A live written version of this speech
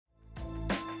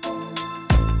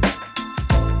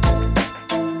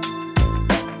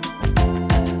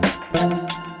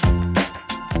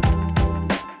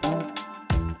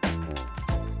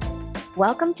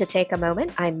Welcome to Take a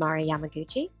Moment. I'm Mari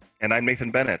Yamaguchi. And I'm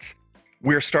Nathan Bennett.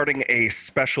 We're starting a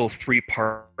special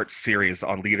 3-part series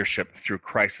on leadership through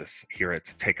crisis here at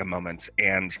Take a Moment.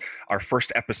 And our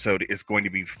first episode is going to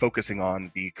be focusing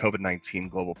on the COVID-19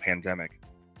 global pandemic.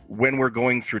 When we're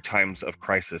going through times of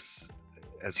crisis,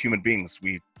 as human beings,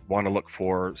 we want to look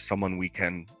for someone we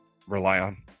can rely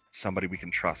on, somebody we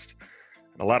can trust.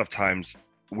 And a lot of times,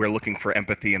 we're looking for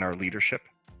empathy in our leadership.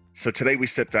 So today we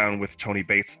sit down with Tony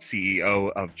Bates,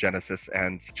 CEO of Genesys,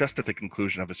 and just at the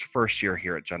conclusion of his first year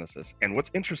here at Genesys. And what's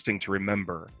interesting to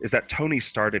remember is that Tony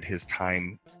started his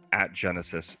time at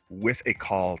Genesys with a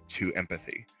call to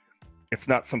empathy. It's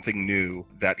not something new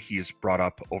that he's brought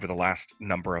up over the last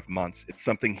number of months. It's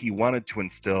something he wanted to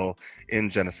instill in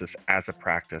Genesys as a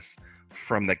practice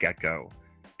from the get-go.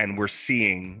 And we're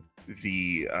seeing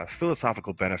the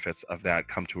philosophical benefits of that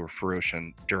come to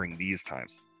fruition during these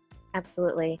times.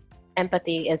 Absolutely.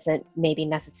 Empathy isn't maybe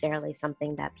necessarily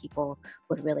something that people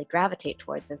would really gravitate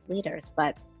towards as leaders,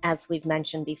 but as we've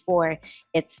mentioned before,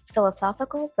 it's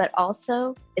philosophical, but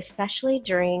also, especially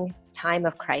during time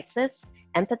of crisis,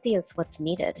 empathy is what's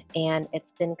needed. And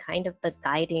it's been kind of the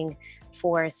guiding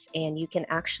force, and you can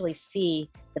actually see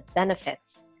the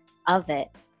benefits of it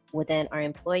within our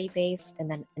employee base,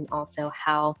 and also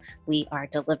how we are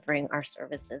delivering our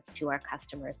services to our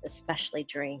customers, especially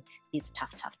during these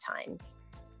tough times.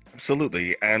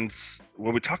 Absolutely. And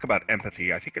when we talk about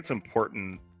empathy, I think it's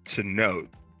important to note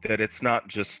that it's not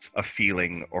just a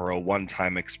feeling or a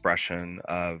one-time expression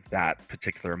of that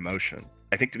particular emotion.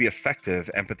 I think to be effective,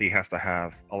 empathy has to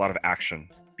have a lot of action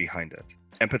behind it.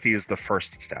 Empathy is the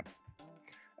first step.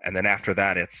 And then after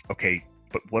that, it's, okay,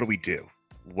 but what do we do?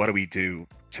 What do we do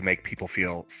to make people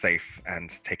feel safe and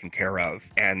taken care of?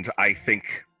 And I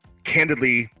think,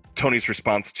 candidly, Tony's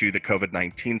response to the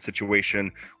COVID-19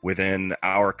 situation within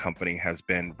our company has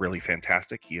been really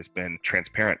fantastic. He has been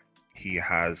transparent. He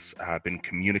has been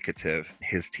communicative.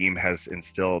 His team has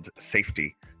instilled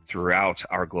safety throughout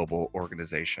our global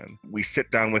organization. We sit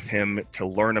down with him to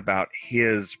learn about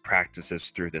his practices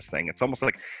through this thing. It's almost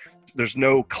like there's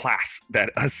no class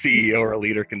that a CEO or a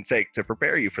leader can take to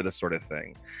prepare you for this sort of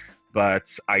thing.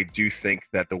 But I do think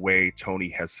that the way Tony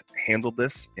has handled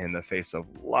this in the face of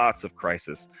lots of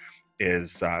crisis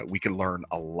is we can learn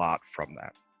a lot from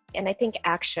that. And I think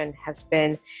action has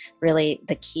been really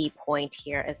the key point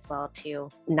here as well, too.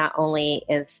 Not only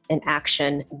is an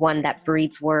action one that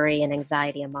breeds worry and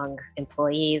anxiety among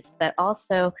employees, but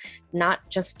also not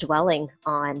just dwelling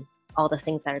on all the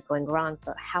things that are going wrong,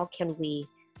 but how can we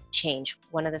change?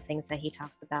 One of the things that he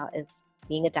talks about is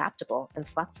being adaptable and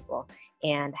flexible,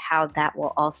 and how that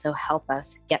will also help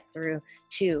us get through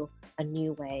to a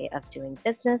new way of doing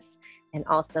business and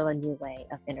also a new way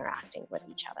of interacting with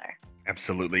each other.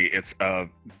 Absolutely. It's a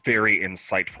very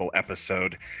insightful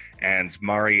episode. And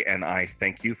Mari and I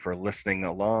thank you for listening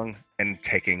along and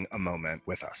taking a moment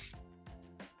with us.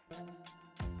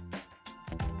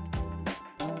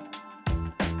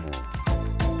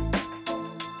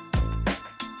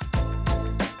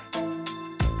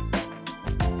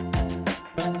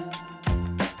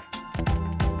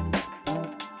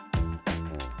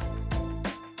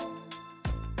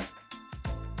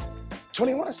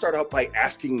 Tony, I want to start out by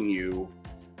asking you,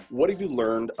 what have you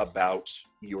learned about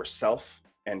yourself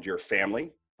and your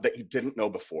family that you didn't know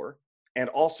before? And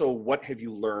also, what have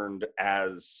you learned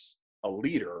as a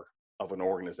leader of an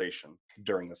organization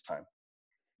during this time?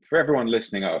 For everyone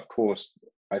listening, of course,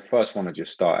 I first want to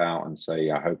just start out and say,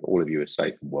 I hope all of you are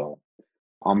safe and well.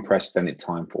 Unprecedented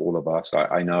time for all of us.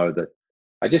 I know that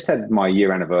I just had my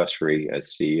year anniversary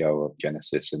as CEO of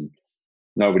Genesys, and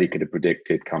nobody could have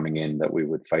predicted coming in that we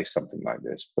would face something like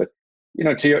this. But,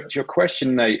 to your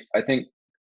question, Nate, I think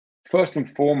first and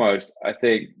foremost, I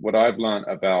think what I've learned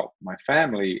about my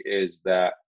family is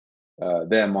that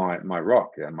they're my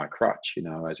rock and my crutch,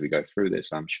 as we go through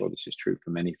this. I'm sure this is true for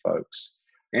many folks.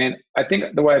 And I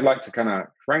think the way I'd like to kind of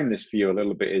frame this for you a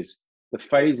little bit is the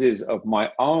phases of my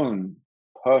own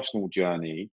personal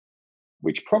journey,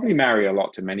 which probably marry a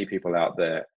lot to many people out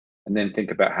there, and then think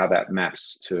about how that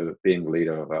maps to being the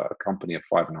leader of a company of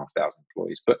 5,500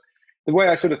 employees. But the way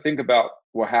I sort of think about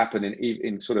what happened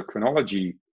in sort of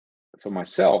chronology for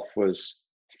myself was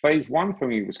phase one for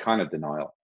me was kind of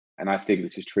denial. And I think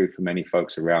this is true for many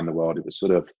folks around the world. It was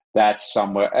sort of, that's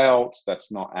somewhere else.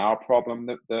 That's not our problem,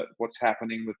 that what's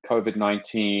happening with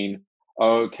COVID-19.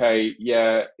 Okay,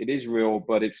 yeah, it is real,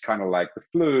 but it's kind of like the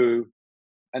flu.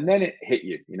 And then it hit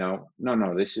you,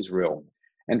 no, this is real.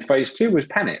 And phase two was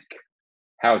panic.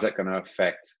 How is that going to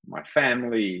affect my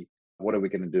family? What are we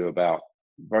going to do about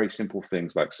very simple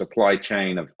things like supply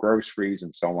chain of groceries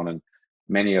and so on? And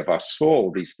many of us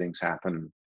saw these things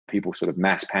happen people sort of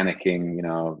mass panicking,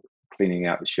 cleaning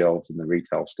out the shelves in the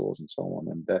retail stores and so on.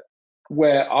 And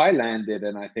where I landed,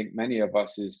 and I think many of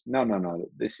us, is no,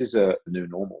 this is a new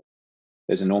normal.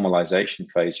 There's a normalization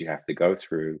phase you have to go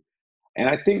through. And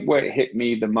I think where it hit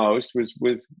me the most was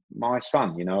with my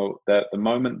son, the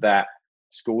moment that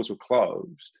schools were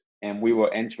closed and we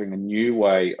were entering a new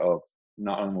way of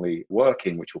not only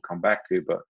working, which we'll come back to,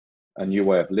 but a new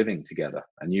way of living together,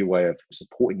 a new way of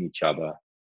supporting each other.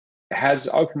 It has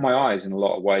opened my eyes in a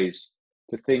lot of ways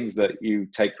to things that you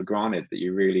take for granted that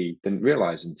you really didn't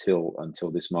realize until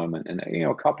this moment. And,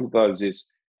 a couple of those is,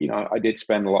 I did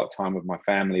spend a lot of time with my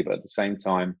family, but at the same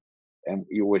time, and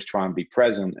you always try and be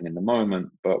present and in the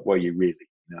moment, but were you really,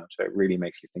 so it really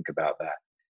makes you think about that.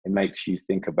 It makes you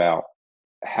think about,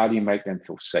 how do you make them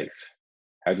feel safe?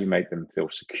 How do you make them feel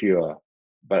secure?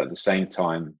 But at the same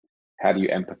time, how do you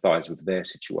empathize with their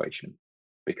situation?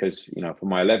 Because, for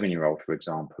my 11-year-old, for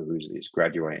example, who's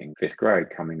graduating 5th grade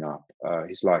coming up,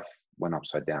 his life went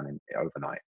upside down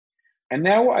overnight. And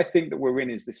now what I think that we're in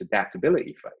is this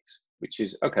adaptability phase, which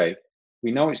is, okay,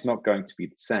 we know it's not going to be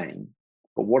the same,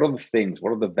 but what are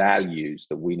the values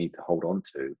that we need to hold on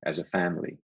to as a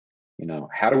family?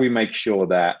 How do we make sure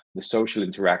that the social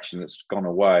interaction that's gone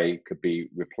away could be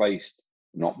replaced,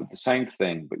 not with the same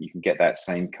thing, but you can get that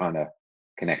same kind of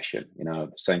connection,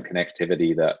 the same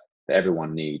connectivity that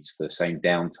everyone needs, the same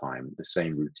downtime, the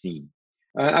same routine.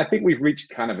 I think we've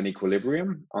reached kind of an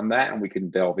equilibrium on that, and we can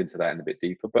delve into that in a bit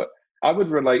deeper. But I would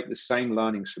relate the same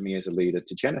learnings for me as a leader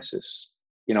to Genesis.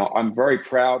 I'm very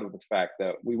proud of the fact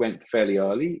that we went fairly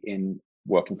early in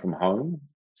working from home.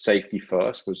 Safety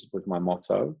first was my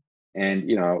motto. And,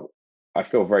 I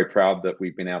feel very proud that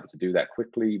we've been able to do that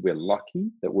quickly. We're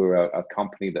lucky that we're a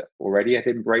company that already had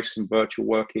embraced some virtual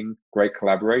working, great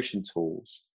collaboration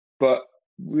tools. But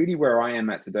really where I am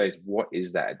at today is, what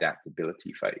is that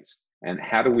adaptability phase? And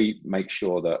how do we make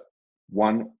sure that,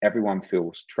 one, everyone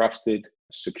feels trusted,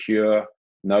 secure,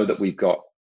 know that we've got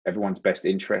everyone's best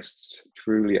interests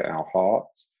truly at our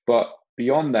hearts. But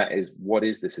beyond that is, what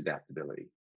is this adaptability?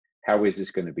 How is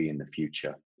this going to be in the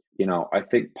future? I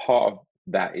think part of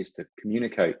that is to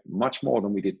communicate much more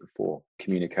than we did before,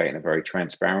 communicate in a very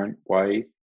transparent way,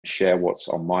 share what's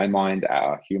on my mind at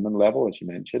a human level, as you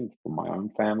mentioned, from my own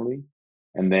family,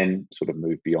 and then sort of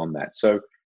move beyond that. So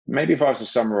maybe if I was to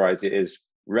summarize it, is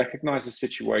recognize the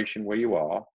situation where you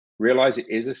are, realize it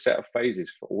is a set of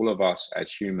phases for all of us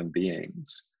as human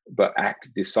beings, but act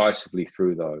decisively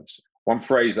through those. One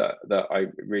phrase that I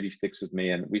really sticks with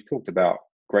me, and we've talked about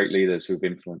great leaders who've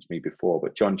influenced me before,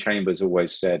 but John Chambers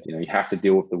always said, you have to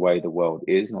deal with the way the world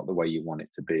is, not the way you want it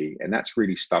to be. And that's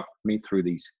really stuck with me through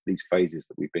these phases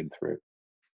that we've been through.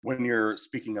 When you're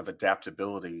speaking of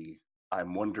adaptability,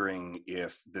 I'm wondering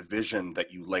if the vision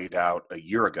that you laid out a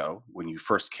year ago when you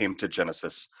first came to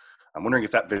Genesis, I'm wondering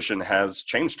if that vision has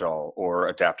changed at all or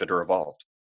adapted or evolved.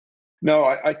 No,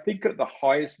 I think at the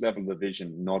highest level of the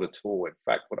vision, not at all. In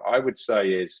fact, what I would say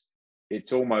is,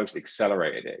 it's almost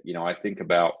accelerated it. I think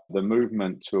about the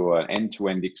movement to an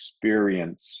end-to-end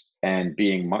experience and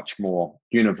being much more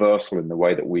universal in the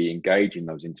way that we engage in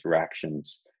those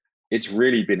interactions. It's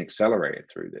really been accelerated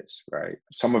through this, right?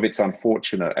 Some of it's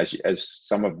unfortunate as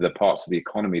some of the parts of the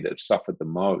economy that have suffered the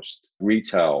most,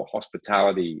 retail,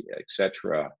 hospitality,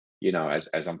 etc.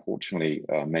 As unfortunately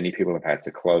many people have had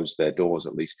to close their doors,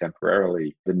 at least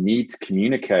temporarily. The need to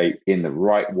communicate in the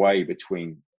right way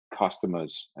between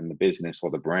customers and the business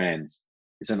or the brands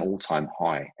is an all-time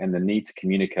high, and the need to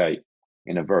communicate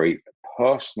in a very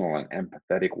personal and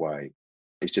empathetic way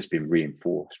has just been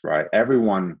reinforced, right?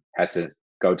 Everyone had to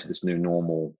go to this new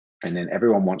normal, and then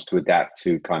everyone wants to adapt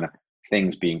to kind of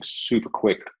things being super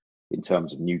quick in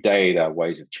terms of new data,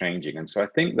 ways of changing. And so I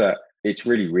think that it's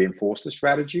really reinforced the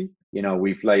strategy.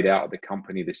 We've laid out at the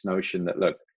company this notion that,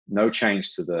 look, no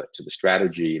change to the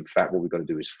strategy. In fact, what we've got to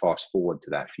do is fast forward to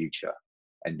that future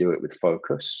and do it with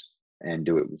focus and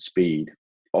do it with speed,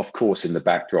 of course, in the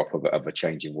backdrop of a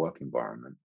changing work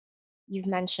environment. You've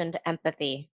mentioned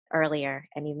empathy earlier,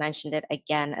 and you mentioned it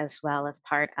again as well as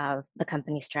part of the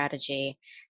company strategy.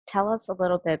 Tell us a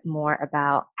little bit more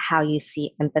about how you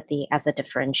see empathy as a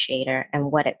differentiator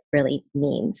and what it really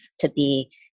means to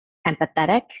be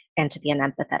empathetic and to be an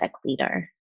empathetic leader.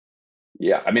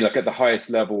 Yeah, look, at the highest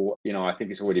level, I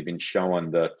think it's already been shown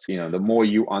that, the more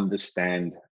you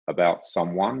understand about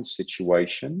someone's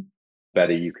situation,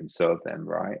 better you can serve them,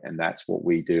 right? And that's what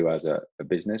we do as a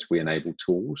business. We enable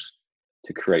tools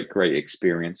to create great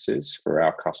experiences for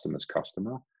our customer's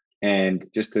customer. And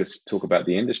just to talk about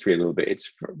the industry a little bit,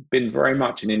 it's been very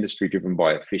much an industry driven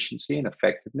by efficiency and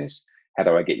effectiveness. How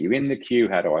do I get you in the queue?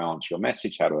 How do I answer your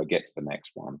message? How do I get to the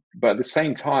next one? But at the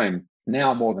same time,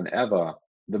 now more than ever,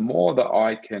 the more that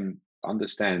I can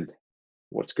understand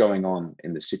what's going on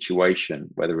in the situation,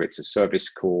 whether it's a service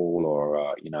call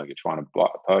or you're trying to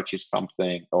purchase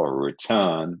something or a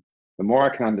return, the more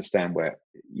I can understand where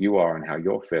you are and how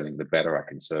you're feeling, the better I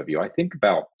can serve you. I think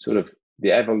about sort of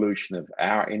the evolution of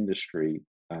our industry,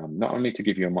 not only to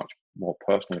give you a much more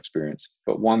personal experience,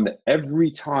 but one that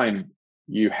every time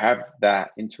you have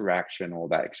that interaction or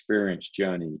that experience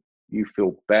journey, you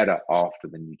feel better after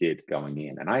than you did going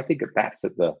in. And I think that that's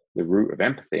at the root of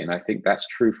empathy. And I think that's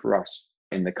true for us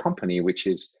in the company, which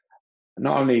is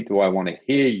not only do I want to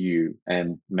hear you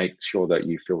and make sure that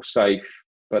you feel safe,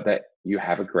 but that you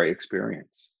have a great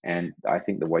experience. And I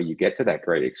think the way you get to that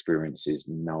great experience is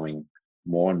knowing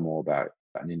more and more about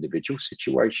an individual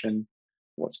situation,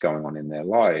 what's going on in their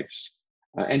lives,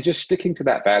 and just sticking to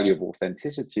that value of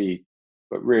authenticity,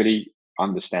 but really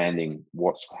understanding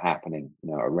what's happening,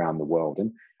 around the world.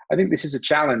 And I think this is a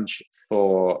challenge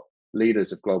for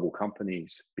leaders of global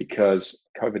companies because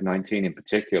COVID-19 in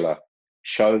particular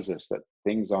shows us that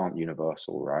things aren't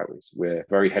universal, right? We're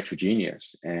very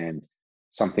heterogeneous and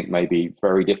something may be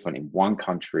very different in one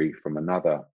country from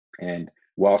another. And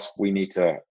whilst we need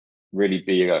to really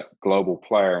be a global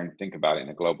player and think about it in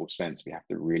a global sense, we have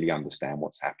to really understand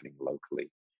what's happening locally,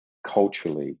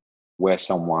 culturally, where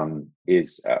someone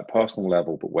is at a personal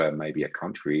level, but where maybe a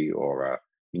country or a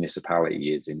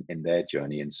municipality is in their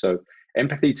journey. And so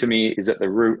empathy to me is at the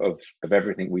root of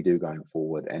everything we do going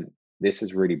forward. And this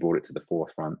has really brought it to the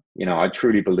forefront. I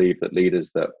truly believe that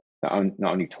leaders that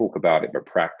not only talk about it, but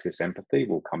practice empathy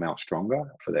will come out stronger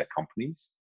for their companies.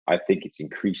 I think it's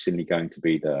increasingly going to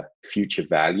be the future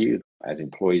value as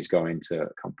employees go into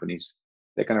companies.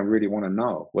 They're going to really want to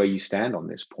know where you stand on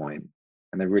this point.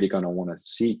 And they're really going to want to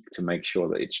seek to make sure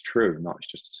that it's true, not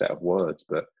just a set of words,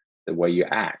 but the way you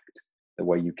act, the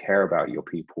way you care about your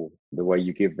people, the way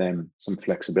you give them some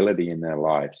flexibility in their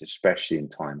lives, especially in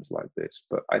times like this.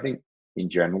 But I think in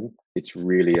general, it's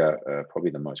really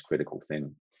probably the most critical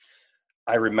thing.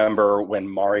 I remember when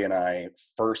Mari and I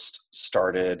first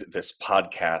started this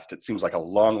podcast, it seems like a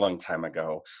long, long time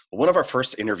ago. One of our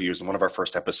first interviews and one of our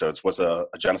first episodes was a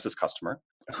Genesys customer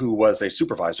who was a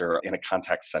supervisor in a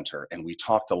contact center. And we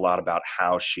talked a lot about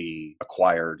how she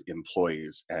acquired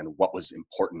employees and what was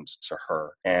important to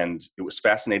her. And it was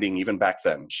fascinating even back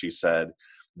then. She said,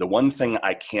 the one thing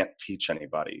I can't teach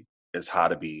anybody is how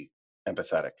to be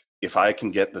empathetic. If I can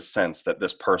get the sense that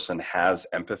this person has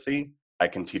empathy, I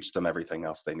can teach them everything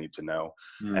else they need to know.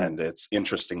 And it's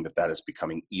interesting that is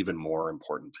becoming even more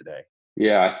important today.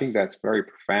 Yeah, I think that's very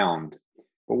profound.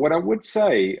 But what I would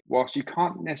say, whilst you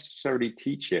can't necessarily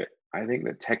teach it, I think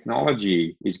that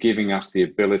technology is giving us the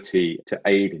ability to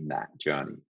aid in that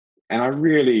journey. And I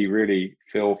really, really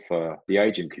feel for the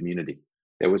agent community.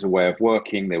 There was a way of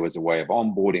working, there was a way of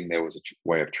onboarding, there was a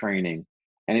way of training,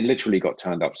 and it literally got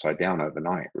turned upside down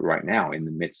overnight, right now, in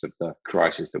the midst of the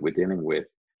crisis that we're dealing with.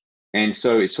 And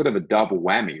so it's sort of a double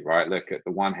whammy, right? Look, at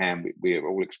the one hand, we're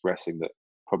all expressing that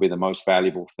probably the most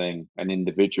valuable thing an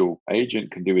individual agent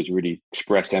can do is really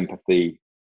express empathy.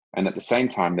 And at the same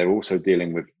time, they're also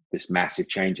dealing with this massive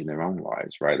change in their own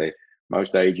lives, right?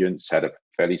 Most agents had a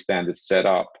fairly standard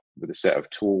setup with a set of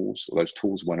tools. All those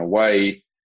tools went away.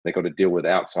 They got to deal with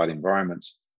outside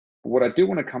environments. But what I do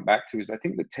want to come back to is I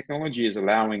think that technology is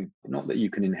allowing, not that you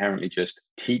can inherently just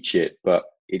teach it, but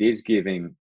it is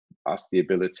giving us the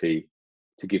ability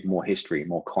to give more history,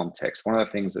 more context. One of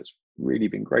the things that's really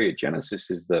been great at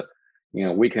Genesys is that,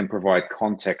 we can provide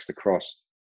context across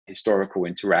historical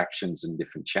interactions and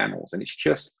different channels. And it's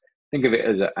just, think of it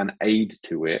as an aid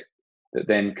to it that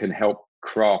then can help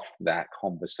craft that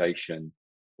conversation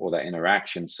or that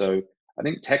interaction. So I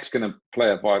think tech's going to play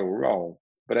a vital role,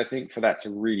 but I think for that to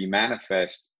really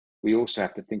manifest, we also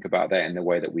have to think about that in the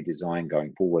way that we design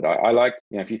going forward. I like,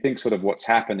 if you think sort of what's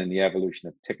happened in the evolution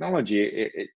of technology,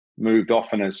 it moved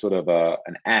often as sort of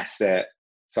an asset,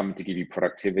 something to give you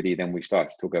productivity. Then we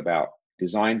start to talk about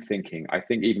design thinking. I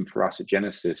think even for us at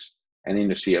Genesys and the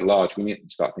industry at large, we need to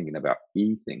start thinking about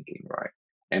e-thinking, right?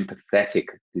 Empathetic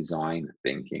design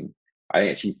thinking. I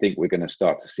actually think we're going to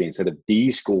start to see, instead of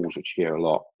D schools, which you hear a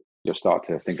lot, you'll start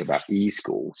to think about E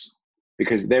schools.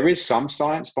 Because there is some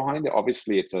science behind it.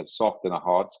 Obviously, it's a soft and a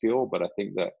hard skill, but I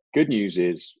think the good news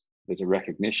is there's a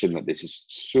recognition that this is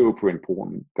super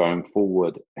important going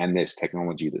forward, and there's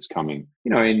technology that's coming,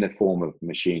 in the form of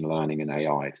machine learning and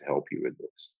AI to help you with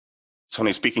this.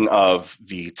 Tony, speaking of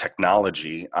the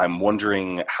technology, I'm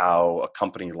wondering how a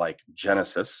company like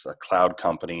Genesys, a cloud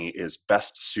company, is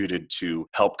best suited to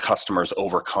help customers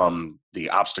overcome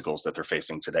the obstacles that they're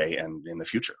facing today and in the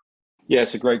future. Yeah,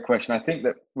 it's a great question. I think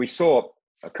that we saw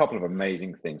a couple of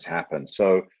amazing things happen.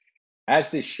 So as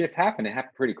this shift happened, it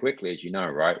happened pretty quickly, as you know,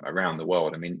 right, around the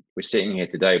world. I mean, we're sitting here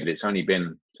today, but it's only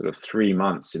been sort of 3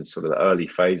 months since sort of the early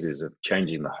phases of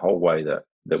changing the whole way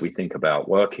that we think about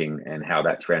working and how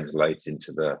that translates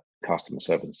into the customer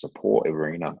service and support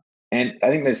arena. And I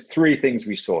think there's three things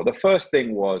we saw. The first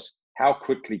thing was, how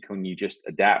quickly can you just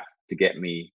adapt to get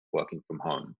me working from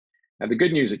home? Now, the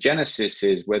good news at Genesys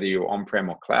is whether you're on-prem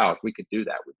or cloud, we could do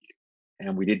that with you.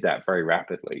 And we did that very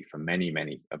rapidly for many,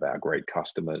 many of our great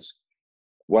customers.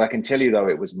 What I can tell you, though,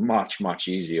 it was much, much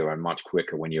easier and much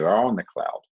quicker when you are on the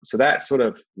cloud. So that's sort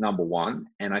of number one.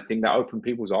 And I think that opened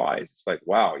people's eyes. It's like,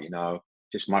 wow,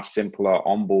 just much simpler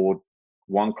onboard,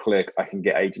 one click, I can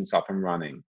get agents up and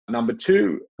running. Number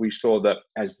two, we saw that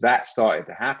as that started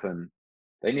to happen,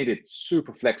 they needed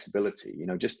super flexibility.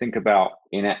 Just think about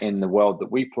in the world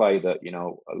that we play that,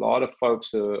 a lot of folks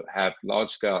who have large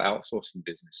scale outsourcing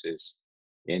businesses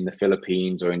in the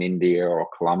Philippines or in India or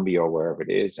Colombia or wherever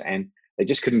it is. And they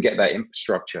just couldn't get that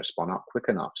infrastructure spun up quick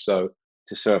enough. So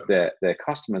to serve their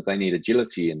customers, they need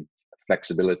agility and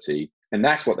flexibility. And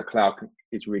that's what the cloud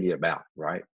is really about,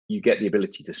 right? You get the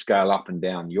ability to scale up and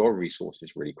down your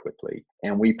resources really quickly.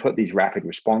 And we put these rapid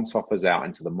response offers out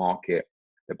into the market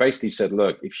that basically said,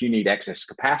 look, if you need excess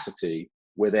capacity,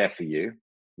 we're there for you.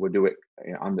 We'll do it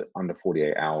under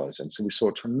 48 hours. And so we saw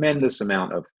a tremendous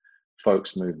amount of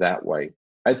folks move that way.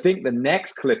 I think the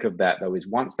next click of that, though, is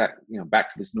once that, back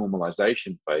to this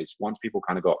normalization phase, once people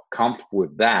kind of got comfortable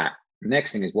with that, the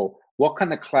next thing is, well, what can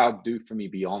the cloud do for me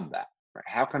beyond that? Right?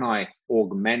 How can I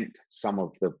augment some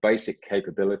of the basic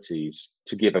capabilities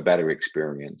to give a better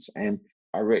experience? And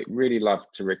I really love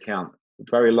to recount a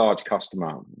very large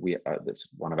customer. That's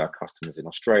one of our customers in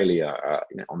Australia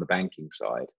on the banking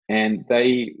side. And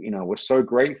they, were so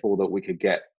grateful that we could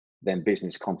get them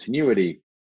business continuity.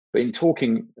 But in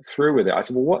talking through with it, I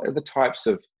said, well, what are the types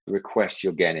of requests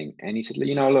you're getting? And he said,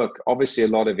 look, obviously a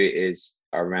lot of it is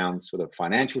around sort of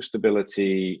financial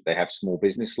stability. They have small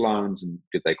business loans, and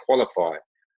did they qualify?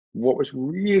 What was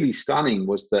really stunning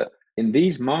was that in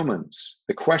these moments,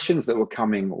 the questions that were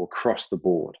coming were across the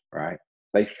board, right?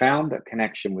 They found a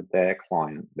connection with their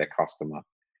client, their customer.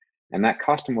 And that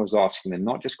customer was asking them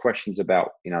not just questions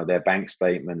about, their bank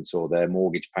statements or their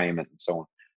mortgage payment and so on.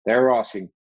 They were asking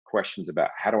questions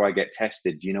about, how do I get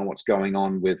tested? Do you know what's going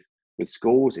on with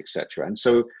schools, etc.? And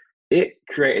so it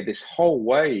created this whole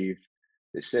wave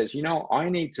that says, I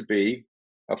need to be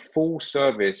a full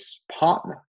service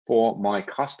partner for my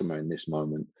customer in this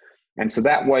moment. And so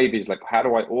that wave is like, how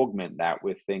do I augment that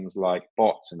with things like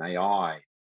bots and AI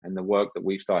and the work that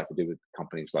we've started to do with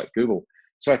companies like Google?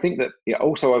 So I think that it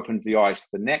also opens the eyes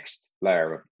to the next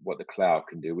layer of what the cloud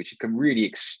can do, which it can really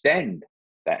extend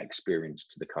that experience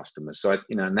to the customer. So,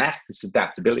 and that's this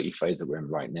adaptability phase that we're in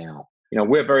right now.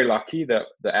 We're very lucky that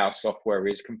our software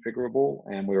is configurable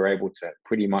and we were able to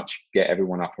pretty much get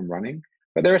everyone up and running.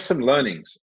 But there are some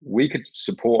learnings. We could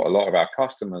support a lot of our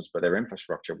customers, but their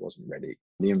infrastructure wasn't ready.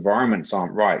 The environments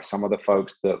aren't right. Some of the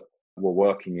folks that were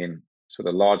working in sort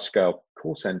of large scale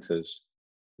call centers,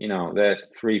 they're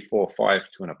 3, 4, 5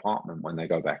 to an apartment when they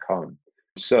go back home.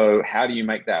 So how do you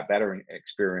make that a better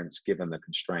experience given the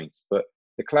constraints? But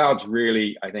the cloud's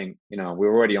really, I think,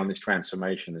 we're already on this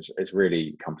transformation has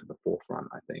really come to the forefront,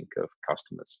 I think, of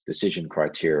customers' decision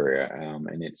criteria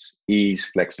and its ease,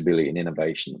 flexibility, and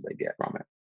innovation that they get from it.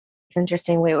 It's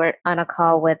interesting. We were on a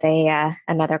call with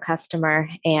another customer,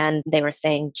 and they were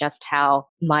saying just how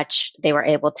much they were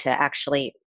able to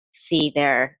actually see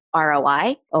their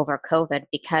ROI over COVID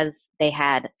because they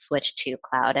had switched to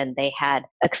cloud and they had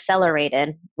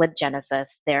accelerated with Genesys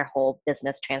their whole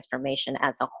business transformation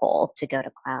as a whole to go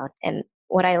to cloud. And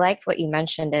what I liked what you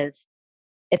mentioned is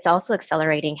it's also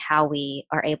accelerating how we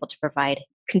are able to provide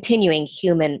continuing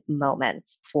human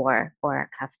moments for our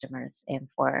customers and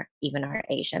for even our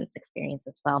agents' experience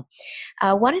as well.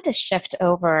 I wanted to shift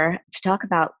over to talk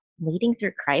about leading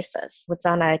through crisis. Was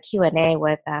on a Q&A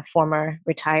with a former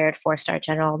retired 4-star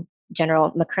General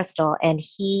McChrystal, and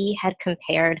he had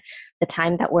compared the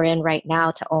time that we're in right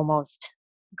now to almost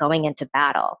going into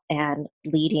battle and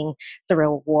leading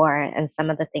through a war, and some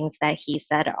of the things that he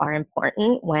said are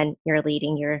important when you're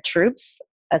leading your troops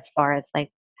as far as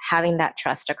like having that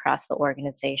trust across the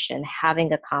organization,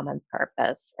 having a common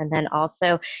purpose, and then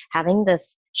also having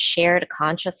this shared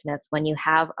consciousness when you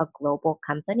have a global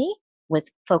company with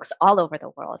folks all over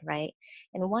the world, right?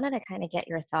 And wanted to kind of get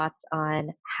your thoughts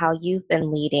on how you've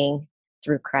been leading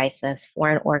through crisis for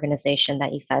an organization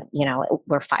that you said,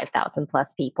 we're 5,000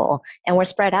 plus people and we're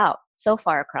spread out so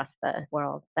far across the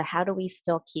world. But how do we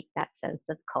still keep that sense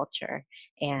of culture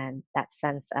and that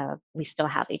sense of we still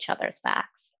have each other's backs?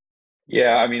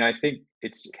 Yeah, I mean, I think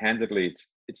it's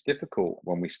it's difficult.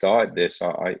 When we started this,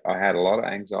 I had a lot of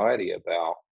anxiety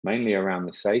about mainly around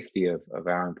the safety of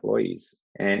our employees.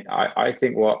 And I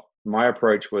think what my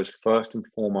approach was, first and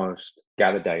foremost,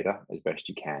 gather data as best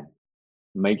you can.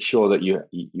 Make sure that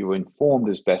you're informed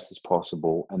as best as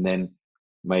possible, and then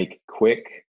make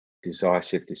quick,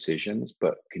 decisive decisions,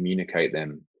 but communicate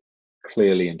them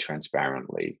clearly and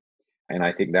transparently. And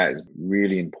I think that is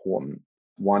really important.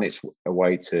 One, it's a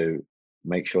way to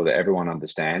make sure that everyone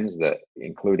understands that,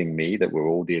 including me, that we're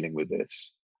all dealing with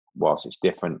this. Whilst it's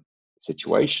different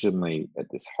situationally at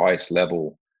this highest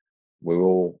level, we're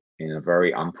all in a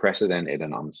very unprecedented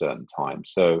and uncertain time.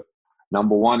 So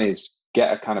number one is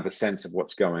get a kind of a sense of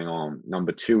what's going on.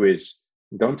 Number two is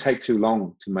don't take too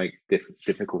long to make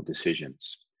difficult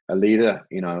decisions. A leader,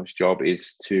 his job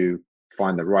is to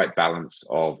find the right balance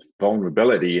of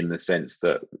vulnerability, in the sense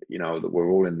that, that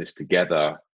we're all in this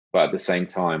together, but at the same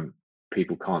time,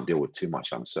 people can't deal with too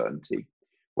much uncertainty,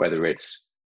 whether it's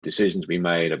decisions we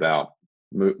made about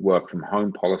work from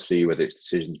home policy, whether it's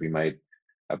decisions we made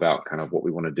about kind of what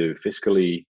we want to do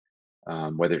fiscally,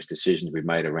 whether it's decisions we've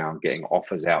made around getting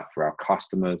offers out for our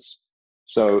customers.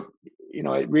 So,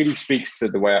 it really speaks to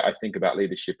the way I think about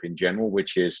leadership in general,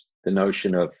 which is the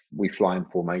notion of we fly in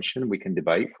formation. We can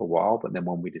debate for a while, but then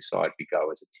when we decide, we go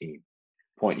as a team.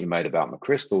 Point you made about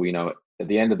McChrystal, at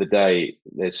the end of the day,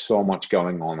 there's so much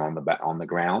going on the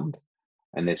ground,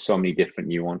 and there's so many different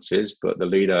nuances, but the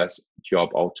leader's job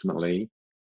ultimately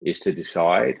is to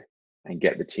decide and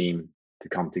get the team to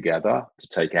come together to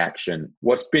take action.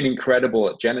 What's been incredible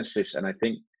at Genesys, and I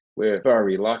think we're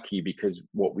very lucky because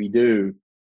what we do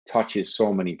touches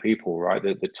so many people, right?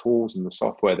 The tools and the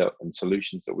software and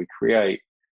solutions that we create,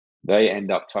 they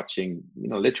end up touching,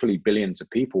 literally billions of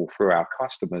people through our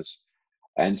customers.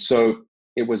 And so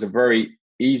it was a very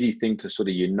easy thing to sort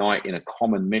of unite in a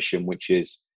common mission, which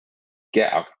is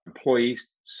get our employees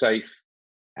safe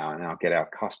and now get our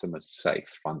customers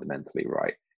safe, fundamentally,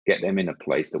 right? Get them in a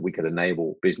place that we could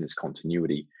enable business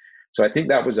continuity. So I think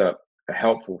that was a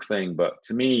helpful thing. But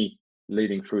to me,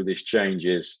 leading through this change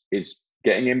is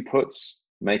getting inputs,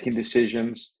 making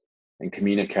decisions, and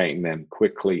communicating them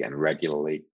quickly and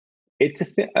regularly.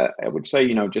 It's I would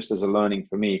say, just as a learning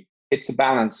for me, it's a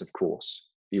balance, of course.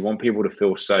 You want people to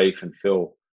feel safe and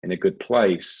feel in a good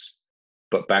place,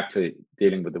 but back to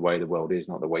dealing with the way the world is,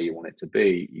 not the way you want it to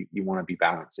be. You want to be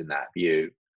balanced in that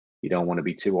view. You don't want to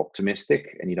be too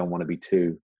optimistic and you don't want to be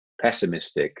too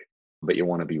pessimistic, but you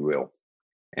want to be real.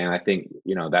 And I think,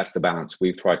 that's the balance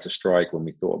we've tried to strike when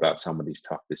we thought about some of these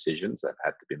tough decisions that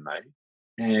had to be made.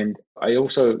 And I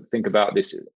also think about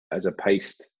this as a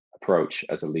paced approach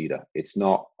as a leader. It's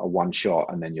not a one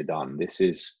shot and then you're done. This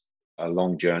is a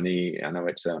long journey. I know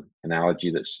it's an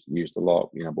analogy that's used a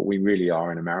lot, but we really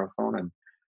are in a marathon. And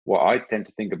what I tend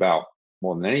to think about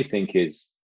more than anything is,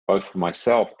 both for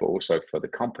myself, but also for the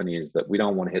company, is that we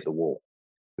don't want to hit the wall.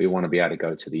 We want to be able to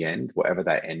go to the end, whatever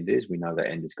that end is. We know that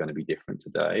end is going to be different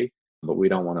today, but we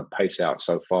don't want to pace out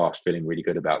so fast, feeling really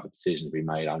good about the decisions we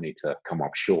made, only to come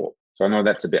up short. So I know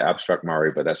that's a bit abstract,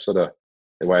 Murray, but that's sort of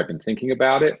the way I've been thinking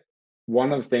about it.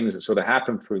 One of the things that sort of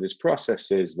happened through this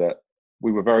process is that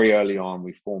we were very early on,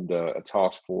 we formed a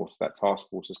task force. That task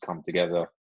force has come together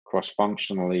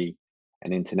cross-functionally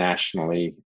and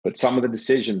internationally. But some of the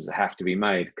decisions that have to be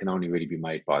made can only really be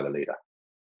made by the leader,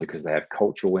 because they have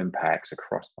cultural impacts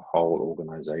across the whole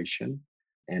organization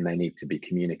and they need to be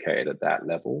communicated at that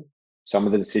level. Some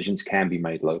of the decisions can be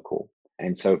made local.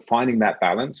 And so finding that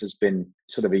balance has been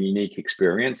sort of a unique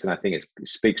experience. And I think it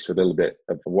speaks to a little bit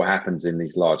of what happens in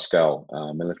these large scale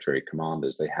military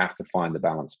commanders. They have to find the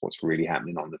balance of what's really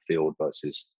happening on the field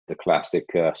versus the classic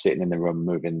sitting in the room,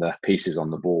 moving the pieces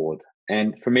on the board.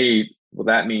 And for me, what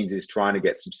that means is trying to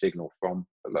get some signal from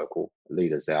the local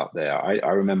leaders out there.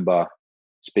 I remember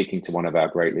speaking to one of our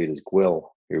great leaders, Gwil,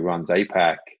 who runs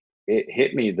APAC. It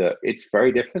hit me that it's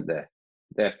very different there.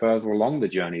 They're further along the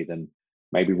journey than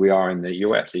maybe we are in the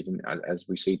US, even as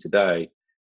we see today.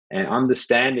 And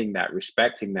understanding that,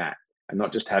 respecting that, and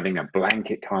not just having a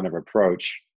blanket kind of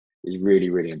approach is really,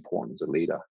 really important as a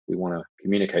leader. We want to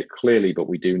communicate clearly, but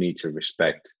we do need to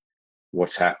respect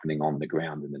what's happening on the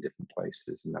ground in the different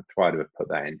places. And I've tried to put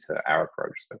that into our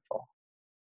approach so far.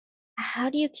 How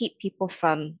do you keep people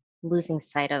from losing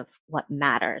sight of what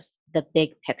matters, the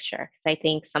big picture? Because I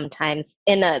think sometimes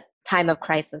in a time of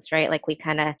crisis, right, like we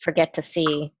kind of forget to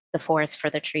see the forest for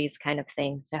the trees kind of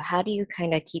thing. So how do you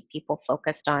kind of keep people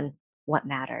focused on what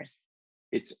matters?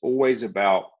 It's always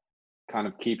about kind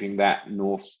of keeping that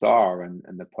North Star and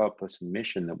the purpose and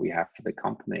mission that we have for the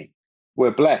company.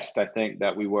 We're blessed, I think,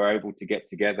 that we were able to get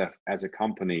together as a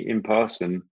company in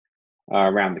person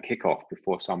around the kickoff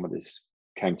before some of this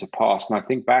came to pass. And I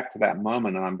think back to that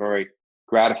moment, and I'm very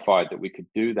gratified that we could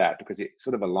do that because it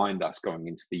sort of aligned us going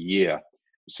into the year.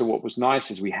 So what was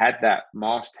nice is we had that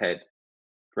masthead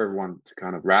for everyone to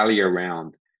kind of rally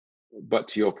around. But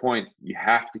to your point, you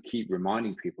have to keep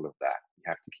reminding people of that. You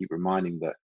have to keep reminding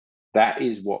that that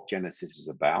is what Genesis is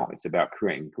about. It's about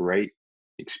creating great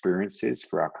experiences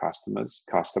for our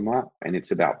customer, and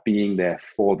it's about being there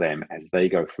for them as they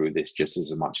go through this just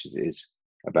as much as it is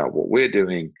about what we're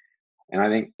doing. And I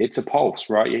think it's a pulse,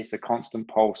 right? It's a constant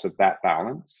pulse of that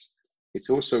balance. It's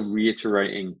also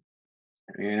reiterating,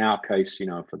 in our case,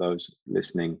 for those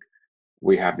listening,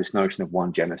 we have this notion of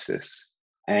one Genesis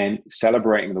and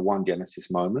celebrating the one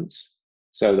Genesis moments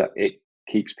so that it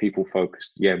keeps people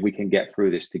focused. Yeah, we can get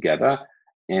through this together,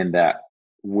 and that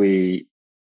we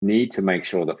need to make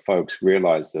sure that folks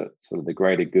realize that sort of the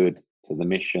greater good to the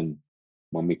mission.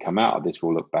 When we come out of this,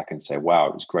 we'll look back and say, wow,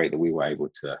 it was great that we were able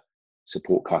to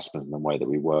support customers in the way that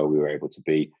we were. We were able to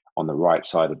be on the right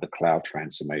side of the cloud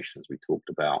transformation, as we talked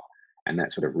about, and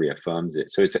that sort of reaffirms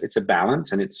it. So it's a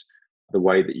balance, and it's the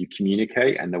way that you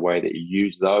communicate and the way that you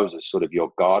use those as sort of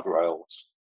your guardrails,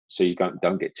 so you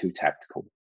don't get too tactical,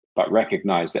 but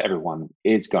recognize that everyone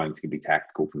is going to be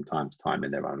tactical from time to time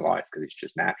in their own life because it's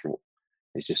just natural.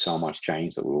 There's just so much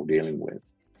change that we're all dealing with.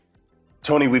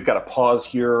 Tony, we've got to pause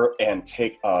here and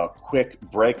take a quick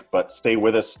break, but stay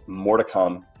with us. More to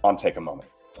come on Take a Moment.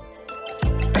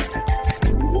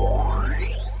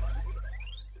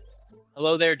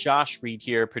 Hello there, Josh Reed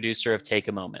here, producer of Take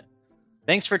a Moment.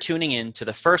 Thanks for tuning in to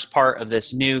the first part of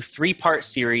this new 3-part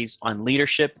series on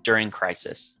leadership during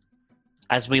crisis.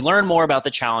 As we learn more about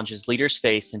the challenges leaders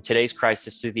face in today's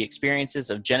crisis through the experiences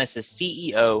of Genesis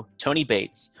CEO Tony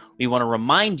Bates, we want to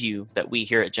remind you that we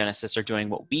here at Genesis are doing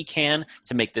what we can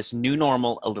to make this new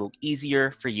normal a little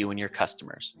easier for you and your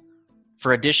customers.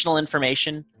 For additional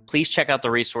information, please check out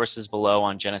the resources below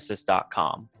on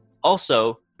genesis.com.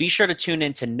 Also, be sure to tune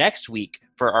in to next week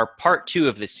for our part 2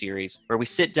 of this series, where we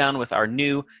sit down with our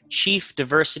new Chief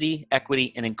Diversity,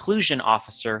 Equity, and Inclusion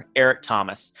Officer, Eric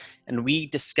Thomas, and we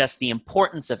discuss the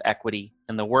importance of equity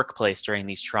in the workplace during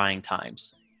these trying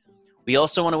times. We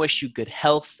also want to wish you good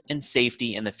health and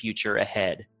safety in the future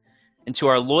ahead. And to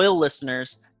our loyal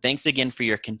listeners, thanks again for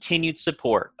your continued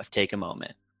support of Take a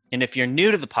Moment. And if you're new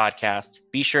to the podcast,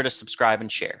 be sure to subscribe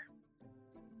and share.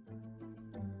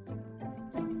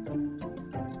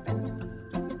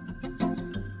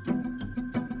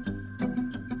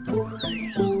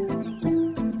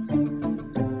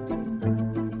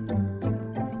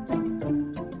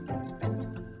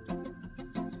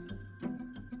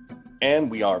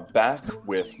 And we are back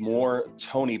with more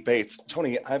Tony Bates.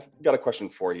 Tony, I've got a question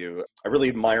for you. I really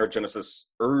admire Genesis'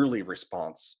 early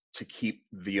response to keep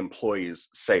the employees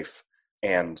safe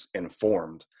and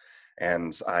informed.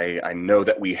 And I know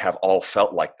that we have all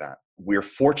felt like that. We're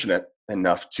fortunate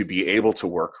enough to be able to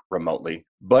work remotely,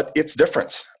 but it's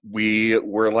different. We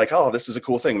were like, oh, this is a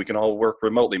cool thing. We can all work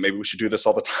remotely. Maybe we should do this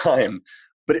all the time.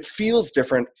 But it feels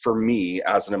different for me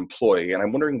as an employee. And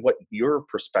I'm wondering what your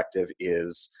perspective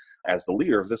is as the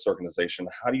leader of this organization.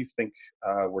 How do you think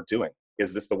we're doing?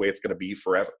 Is this the way it's going to be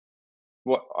forever?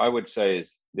 What I would say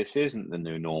is this isn't the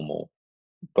new normal,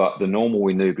 but the normal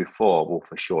we knew before will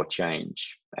for sure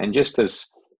change. And just as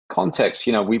context,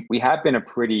 we have been a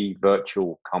pretty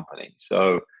virtual company.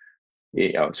 So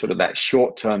sort of that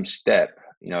short-term step,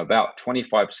 about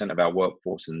 25% of our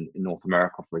workforce in North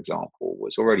America, for example,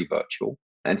 was already virtual.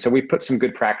 And so we put some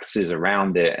good practices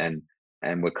around it,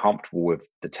 and we're comfortable with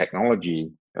the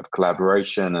technology of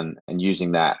collaboration and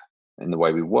using that in the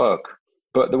way we work.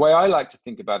 But the way I like to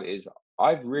think about it is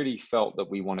I've really felt that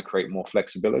we want to create more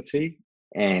flexibility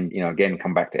and, again,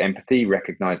 come back to empathy,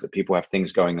 recognize that people have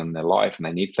things going on in their life and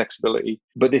they need flexibility.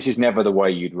 But this is never the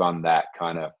way you'd run that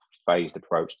kind of phased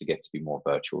approach to get to be more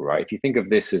virtual, right? If you think of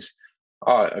this as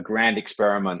a grand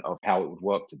experiment of how it would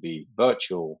work to be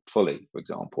virtual fully, for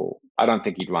example, I don't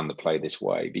think you'd run the play this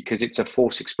way because it's a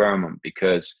false experiment,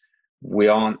 because we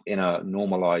aren't in a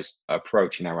normalized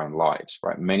approach in our own lives,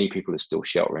 right? Many people are still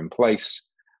shelter in place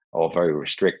or very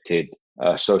restricted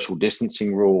social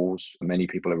distancing rules. Many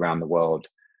people around the world,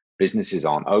 businesses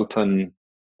aren't open,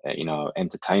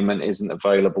 entertainment isn't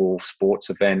available, sports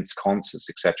events,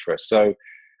 concerts, etc. So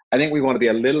I think we want to be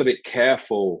a little bit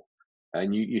careful.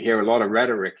 And you hear a lot of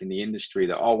rhetoric in the industry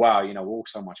that, oh, wow, we're all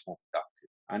so much more productive.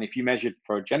 And if you measured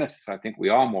for Genesis, I think we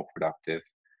are more productive,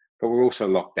 but we're also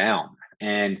locked down.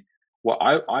 And what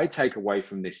I take away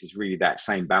from this is really that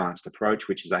same balanced approach,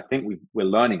 which is I think we're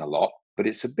learning a lot, but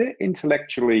it's a bit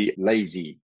intellectually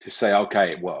lazy to say,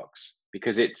 okay, it works,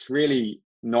 because it's really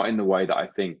not in the way that I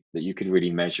think that you could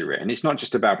really measure it. And it's not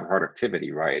just about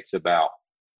productivity, right? It's about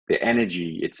the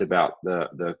energy, it's about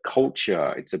the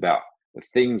culture, it's about the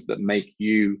things that make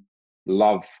you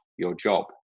love your job.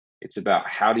 It's about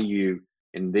how do you,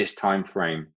 in this time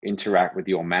frame, interact with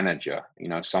your manager.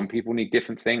 Some people need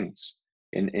different things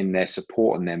in their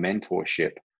support and their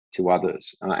mentorship to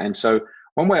others. And so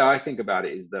one way I think about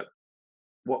it is that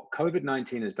what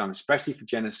COVID-19 has done, especially for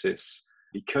Genesis,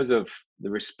 because of the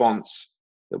response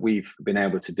that we've been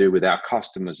able to do with our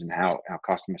customers and how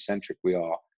customer centric we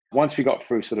are. Once we got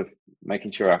through sort of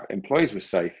making sure our employees were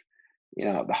safe,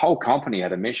 the whole company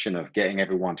had a mission of getting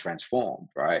everyone transformed,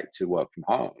 right, to work from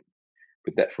home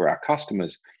with that for our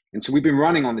customers. And so we've been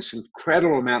running on this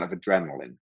incredible amount of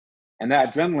adrenaline. And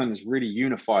that adrenaline has really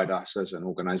unified us as an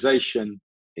organization.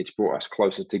 It's brought us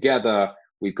closer together.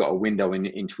 We've got a window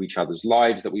into each other's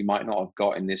lives that we might not have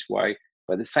got in this way.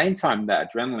 But at the same time,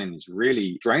 that adrenaline is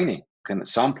really draining. Can at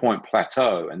some point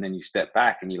plateau, and then you step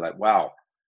back and you're like, wow,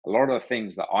 a lot of the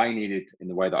things that I needed in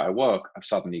the way that I work have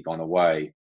suddenly gone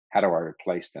away. How do I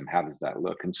replace them? How does that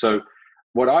look? And so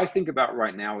what I think about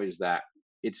right now is that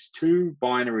it's too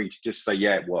binary to just say,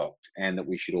 yeah, it worked and that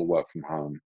we should all work from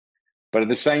home. But at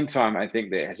the same time, I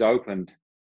think that it has opened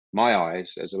my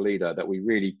eyes as a leader that we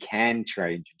really can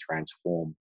change and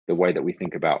transform the way that we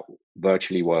think about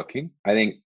virtually working. I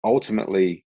think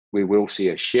ultimately we will see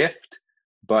a shift,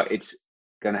 but it's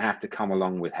going to have to come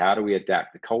along with how do we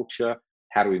adapt the culture?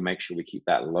 How do we make sure we keep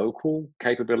that local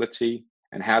capability?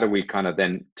 And how do we kind of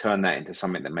then turn that into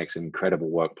something that makes an incredible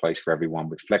workplace for everyone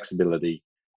with flexibility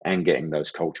and getting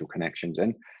those cultural connections?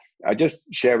 And I just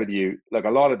share with you, like, a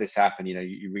lot of this happened,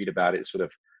 you read about it, sort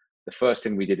of the first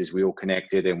thing we did is we all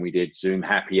connected and we did Zoom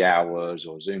happy hours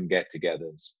or Zoom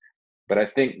get-togethers. But I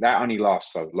think that only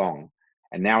lasts so long.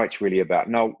 And now it's really about,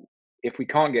 no, if we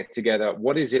can't get together,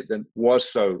 what is it that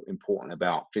was so important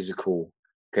about physical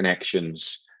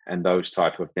connections and those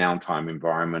type of downtime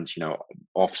environments,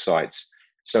 offsites?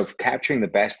 So capturing the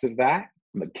best of that,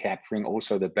 but capturing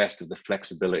also the best of the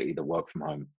flexibility that work from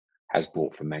home has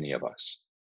brought for many of us.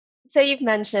 So you've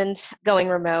mentioned going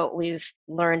remote. We've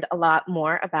learned a lot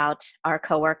more about our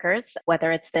coworkers,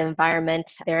 whether it's the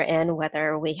environment they're in,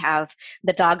 whether we have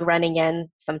the dog running in.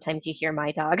 Sometimes you hear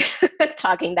my dog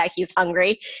talking that he's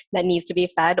hungry, that needs to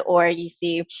be fed, or you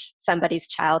see somebody's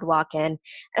child walk in.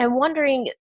 And I'm wondering,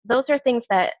 those are things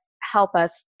that help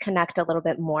us connect a little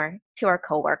bit more to our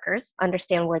coworkers,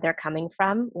 understand where they're coming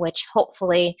from, which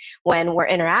hopefully when we're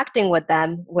interacting with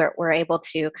them, we're able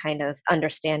to kind of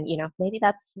understand, maybe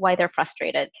that's why they're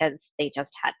frustrated, because they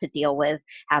just had to deal with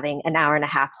having an hour and a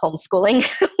half homeschooling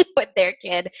with their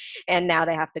kid, and now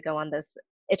they have to go on this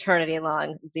eternity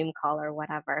long Zoom call or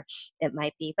whatever it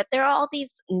might be. But there are all these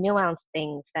nuanced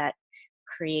things that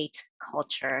create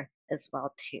culture as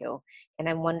well too. And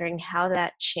I'm wondering how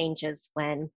that changes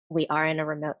when we are in a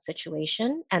remote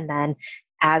situation, and then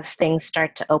as things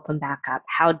start to open back up,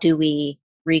 how do we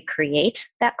recreate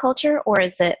that culture? Or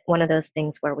is it one of those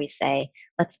things where we say,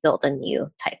 let's build a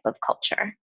new type of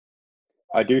culture?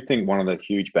 I do think one of the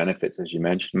huge benefits, as you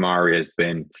mentioned, Mari, has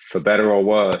been, for better or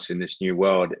worse, in this new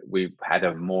world, we've had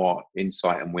a more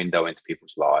insight and window into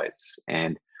people's lives.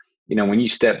 And when you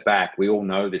step back, we all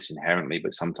know this inherently,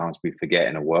 but sometimes we forget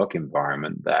in a work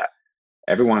environment that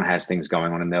everyone has things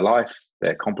going on in their life.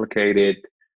 They're complicated.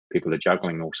 People are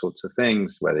juggling all sorts of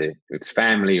things, whether it's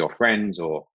family or friends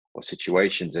or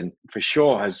situations. And for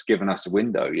sure has given us a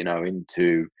window,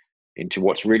 into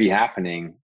what's really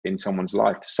happening in someone's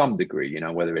life to some degree,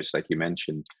 whether it's like you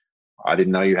mentioned, I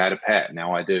didn't know you had a pet.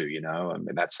 Now I do, and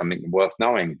that's something worth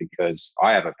knowing because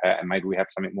I have a pet and maybe we have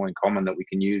something more in common that we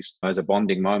can use as a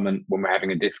bonding moment when we're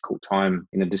having a difficult time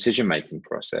in a decision-making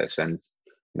process. And,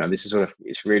 this is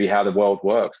it's really how the world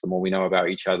works. The more we know about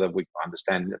each other, we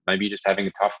understand that maybe you're just having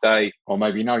a tough day, or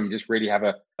maybe, you just really have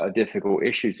a difficult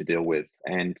issue to deal with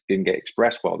and didn't get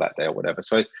expressed well that day or whatever.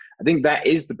 So I think that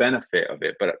is the benefit of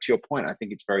it. But to your point, I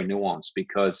think it's very nuanced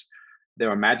because there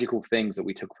are magical things that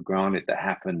we took for granted that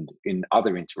happened in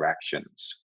other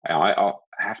interactions. I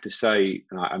have to say,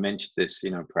 and I mentioned this,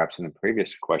 perhaps in a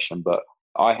previous question, but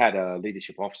I had a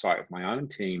leadership offsite with my own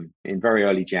team in very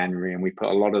early January, and we put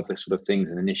a lot of the sort of things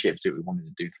and initiatives that we wanted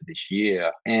to do for this year.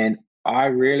 And I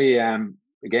really am,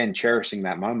 again, cherishing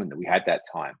that moment that we had that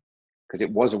time, because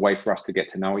it was a way for us to get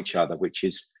to know each other, which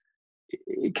is,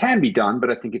 it can be done, but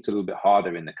I think it's a little bit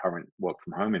harder in the current work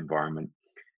from home environment.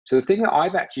 So the thing that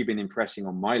I've actually been impressing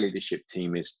on my leadership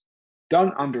team is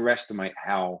don't underestimate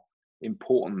how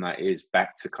important that is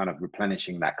back to kind of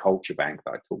replenishing that culture bank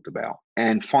that I talked about,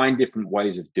 and find different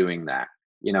ways of doing that.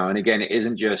 And again, it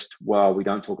isn't just, well, we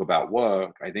don't talk about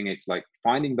work. I think it's like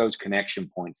finding those connection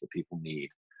points that people need.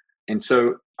 And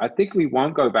so I think we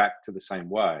won't go back to the same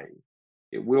way.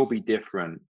 It will be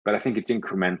different, but I think it's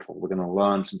incremental. We're going to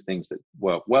learn some things that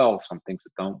work well, some things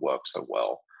that don't work so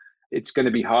well. It's going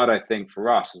to be hard, I think, for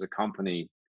us as a company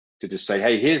to just say,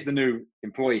 hey, here's the new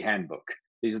employee handbook.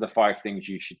 These are the 5 things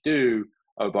you should do.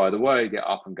 Oh, by the way, get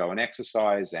up and go and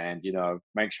exercise, and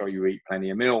make sure you eat plenty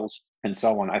of meals and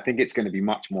so on. I think it's going to be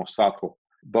much more subtle.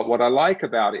 But what I like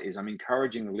about it is I'm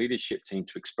encouraging the leadership team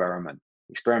to experiment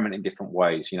in different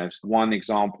ways. One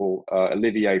example,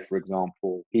 Olivier, for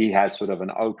example, he has sort of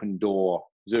an open door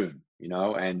Zoom,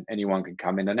 and anyone can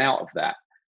come in and out of that.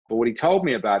 But what he told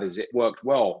me about is it worked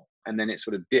well, and then it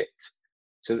sort of dipped.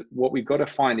 So what we've got to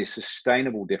find is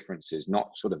sustainable differences,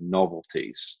 not sort of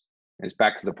novelties. And it's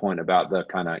back to the point about the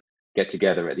kind of get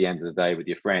together at the end of the day with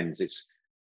your friends.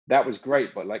 That was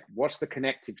great, but like, what's the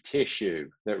connective tissue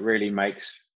that really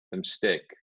makes them stick?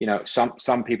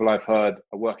 Some people I've heard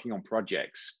are working on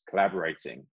projects,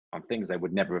 collaborating on things they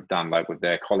would never have done, like with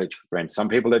their college friends. Some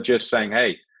people are just saying,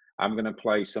 hey, I'm going to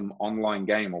play some online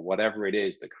game or whatever it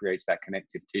is that creates that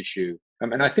connective tissue.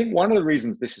 And I think one of the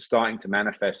reasons this is starting to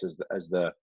manifest as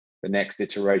the next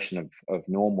iteration of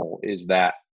normal is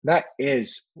that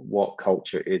is what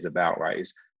culture is about, right?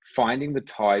 Is finding the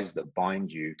ties that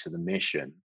bind you to the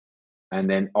mission and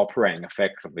then operating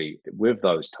effectively with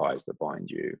those ties that bind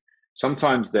you.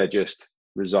 Sometimes they're just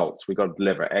results. We've got to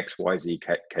deliver X, Y, Z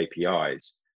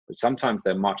KPIs, but sometimes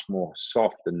they're much more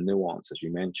soft and nuanced, as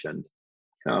you mentioned.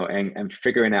 And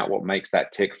figuring out what makes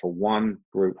that tick for one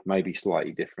group may be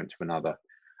slightly different to another.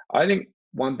 I think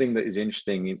one thing that is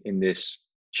interesting in this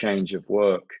change of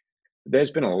work,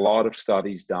 there's been a lot of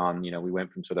studies done. We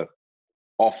went from sort of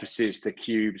offices to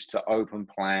cubes to open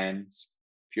plans.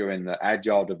 If you're in the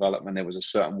agile development, there was a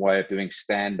certain way of doing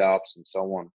stand-ups and so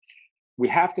on. We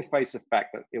have to face the fact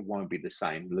that it won't be the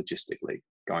same logistically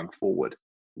going forward.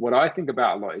 What I think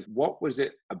about a lot is, what was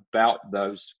it about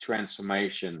those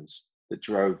transformations that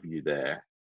drove you there,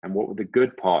 and what were the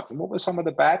good parts and what were some of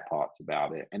the bad parts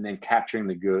about it, and then capturing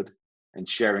the good and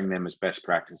sharing them as best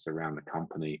practice around the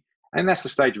company. And that's the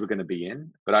stage we're going to be in,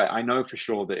 but I know for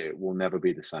sure that it will never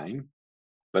be the same,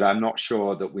 but I'm not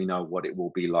sure that we know what it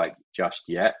will be like just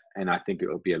yet. And I think it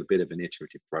will be a bit of an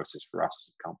iterative process for us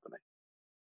as a company.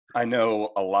 I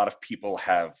know a lot of people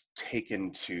have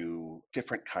taken to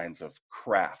different kinds of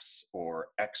crafts or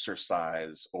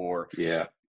exercise or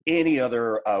any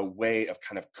other way of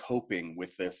kind of coping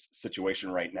with this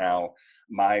situation right now.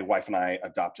 My wife and I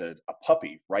adopted a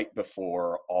puppy right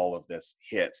before all of this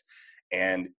hit.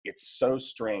 And it's so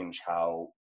strange how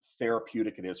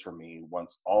therapeutic it is for me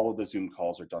once all of the Zoom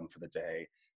calls are done for the day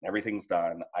and everything's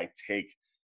done. I take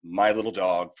my little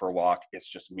dog for a walk. It's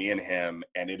just me and him,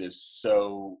 and it is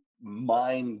so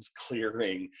mind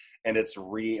clearing, and it's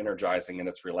re-energizing, and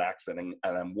it's relaxing.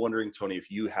 And I'm wondering, Tony, if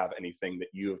you have anything that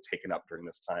you have taken up during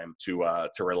this time to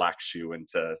relax you and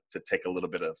to take a little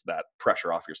bit of that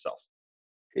pressure off yourself.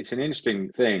 It's an interesting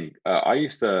thing. I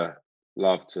used to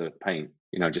love to paint,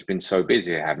 just been so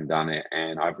busy I haven't done it,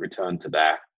 and I've returned to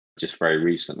that just very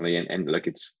recently. And look,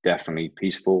 it's definitely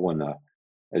peaceful and a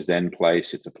Zen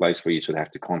place. It's a place where you sort of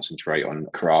have to concentrate on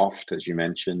craft, as you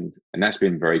mentioned, and that's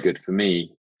been very good for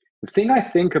me. The thing I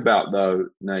think about, though,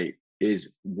 Nate,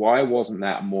 is why wasn't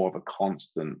that more of a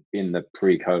constant in the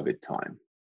pre-COVID time?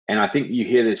 And I think you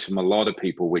hear this from a lot of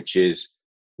people, which is,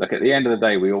 look, at the end of the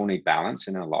day, we all need balance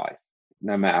in our life.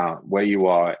 No matter where you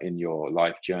are in your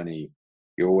life journey,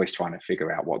 you're always trying to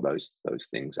figure out what those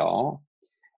things are.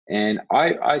 And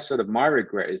I sort of, my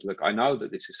regret is, look, I know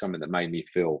that this is something that made me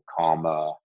feel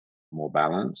calmer, more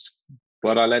balanced,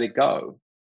 but I let it go.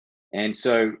 And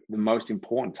so the most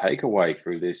important takeaway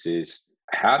through this is,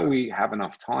 how do we have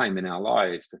enough time in our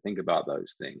lives to think about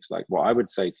those things? Like, what I would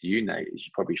say to you, Nate, is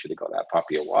you probably should have got that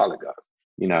puppy a while ago.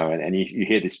 And you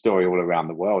hear this story all around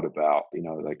the world about,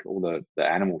 like all the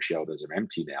animal shelters are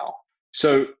empty now.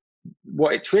 So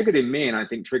what it triggered in me, and I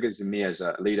think triggers in me as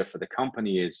a leader for the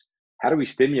company, is how do we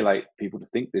stimulate people to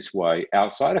think this way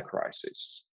outside of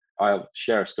crisis? I'll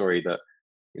share a story that,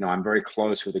 I'm very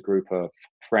close with a group of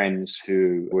friends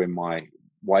who are in my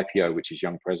YPO, which is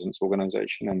Young Presidents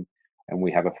Organization. And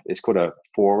we have it's called a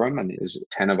forum, and there's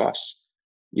 10 of us,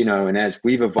 and as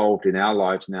we've evolved in our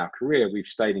lives and our career, we've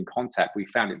stayed in contact. We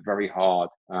found it very hard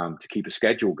to keep a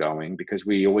schedule going because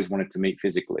we always wanted to meet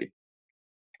physically.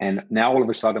 And now all of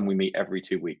a sudden we meet every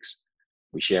 2 weeks.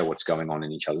 We share what's going on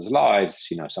in each other's lives.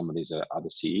 Some of these are other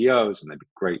CEOs, and they've been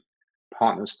great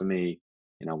partners for me,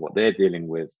 what they're dealing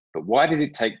with. But why did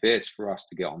it take this for us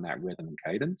to get on that rhythm and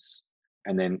cadence?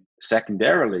 And then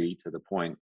secondarily, to the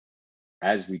point,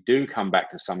 as we do come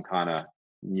back to some kind of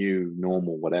new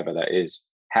normal, whatever that is,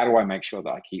 how do I make sure that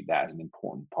I keep that as an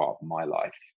important part of my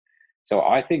life? So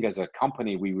I think as a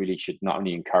company, we really should not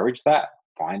only encourage that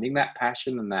finding that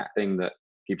passion and that thing that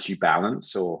gives you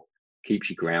balance or keeps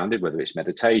you grounded, whether it's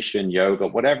meditation, yoga,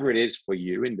 whatever it is for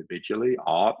you individually,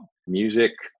 art,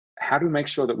 music. How do we make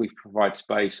sure that we provide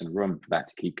space and room for that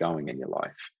to keep going in your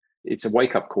life? It's a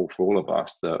wake-up call for all of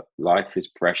us that life is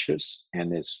precious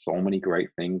and there's so many great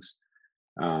things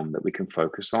that we can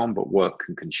focus on, but work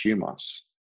can consume us.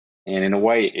 And in a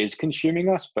way, it is consuming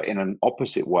us, but in an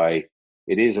opposite way,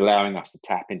 it is allowing us to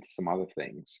tap into some other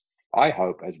things. I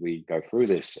hope as we go through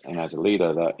this and as a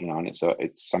leader that, and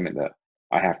it's something that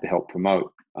I have to help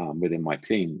promote within my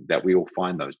team, that we all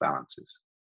find those balances.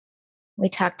 We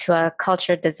talked to a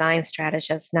culture design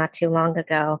strategist not too long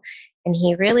ago, and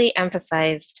he really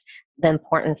emphasized the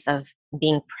importance of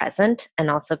being present and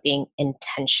also being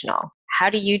intentional. How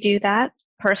do you do that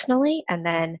personally? And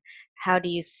then how do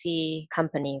you see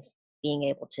companies being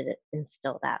able to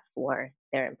instill that for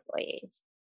their employees?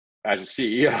 As a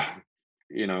CEO,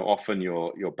 often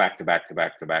you're back to back to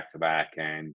back to back to back,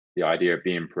 and the idea of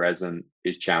being present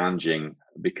is challenging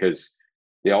because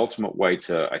the ultimate way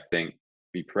to, I think,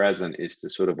 be present is to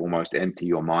sort of almost empty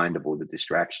your mind of all the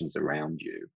distractions around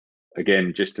you.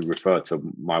 Again, just to refer to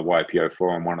my YPO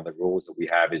forum, one of the rules that we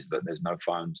have is that there's no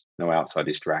phones, no outside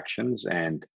distractions,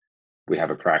 and we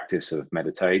have a practice of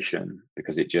meditation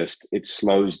because it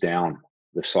slows down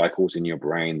the cycles in your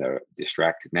brain that are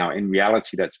distracted. Now, in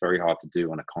reality, that's very hard to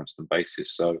do on a constant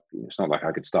basis. So it's not like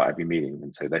I could start every meeting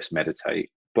and say, let's meditate.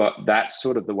 But that's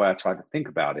sort of the way I try to think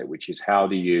about it, which is how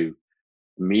do you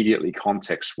immediately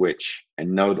context switch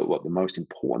and know that what the most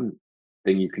important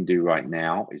thing you can do right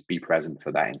now is be present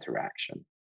for that interaction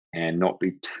and not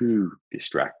be too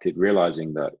distracted,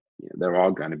 realizing that there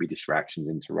are going to be distractions,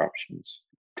 interruptions.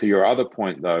 To your other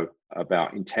point, though,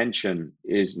 about intention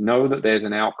is know that there's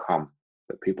an outcome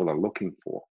that people are looking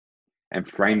for and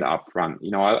frame that up front.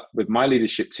 With my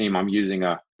leadership team, I'm using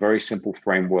a very simple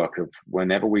framework of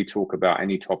whenever we talk about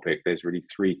any topic, there's really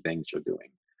three things you're doing.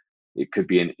 It could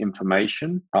be an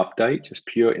information update, just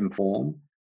pure inform.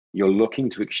 You're looking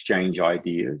to exchange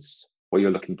ideas, or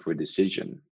you're looking for a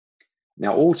decision.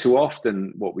 Now, all too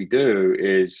often, what we do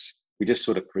is we just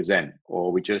sort of present,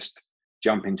 or we just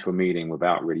jump into a meeting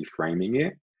without really framing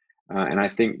it. And I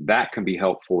think that can be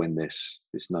helpful in this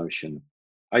notion.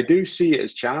 I do see it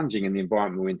as challenging in the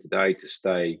environment we're in today to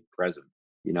stay present.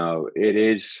 It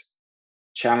is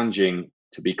challenging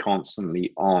to be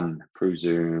constantly on through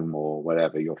Zoom or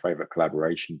whatever your favorite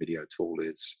collaboration video tool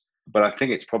is. But I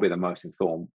think it's probably the most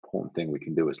important thing we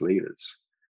can do as leaders,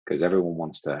 because everyone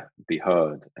wants to be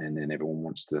heard and then everyone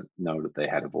wants to know that they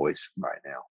had a voice right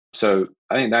now. So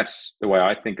I think that's the way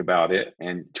I think about it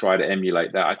and try to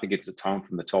emulate that. I think it's a tone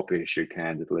from the top issue,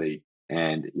 candidly.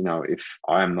 And, if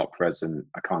I am not present,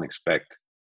 I can't expect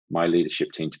my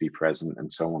leadership team to be present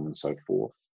and so on and so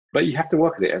forth. But you have to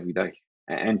work at it every day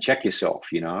and check yourself,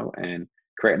 and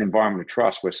create an environment of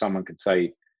trust where someone can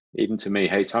say, even to me,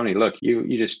 hey, Tony, look,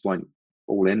 you just weren't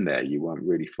all in there. You weren't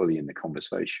really fully in the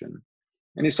conversation.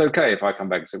 And it's okay if I come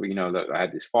back and say, well, look, I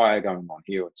had this fire going on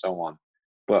here and so on.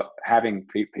 But having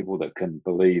people that can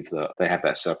believe that they have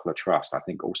that circle of trust, I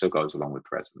think also goes along with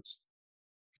presence.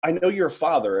 I know you're a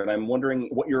father, and I'm wondering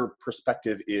what your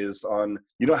perspective is on,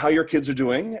 how your kids are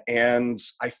doing. And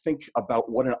I think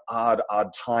about what an odd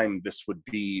time this would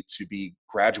be to be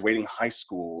graduating high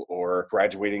school or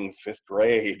graduating fifth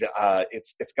grade.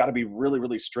 It's got to be really,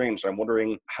 really strange. I'm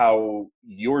wondering how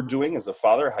you're doing as a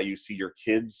father, how you see your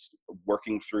kids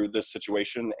working through this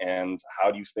situation, and how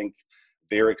do you think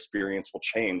their experience will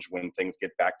change when things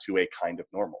get back to a kind of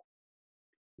normal?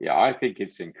 Yeah, I think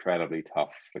it's incredibly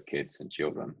tough for kids and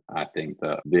children. I think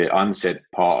that the unsaid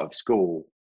part of school,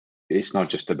 it's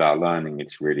not just about learning,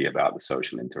 it's really about the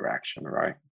social interaction,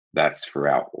 right? That's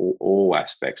throughout all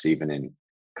aspects, even in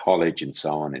college and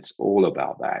so on. It's all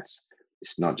about that.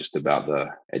 It's not just about the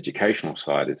educational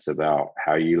side, it's about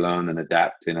how you learn and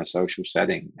adapt in a social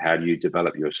setting. How do you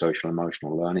develop your social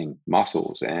emotional learning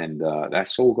muscles? And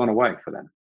that's all gone away for them.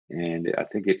 And I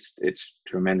think it's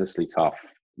tremendously tough.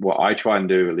 What I try and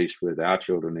do, at least with our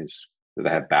children, is that they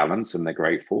have balance and they're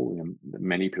grateful.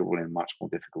 Many people in much more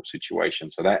difficult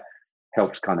situations. So that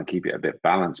helps kind of keep it a bit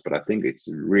balanced. But I think it's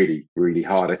really, really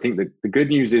hard. I think the good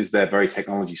news is they're very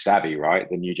technology savvy, right?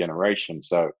 The new generation.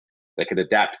 So they could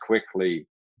adapt quickly.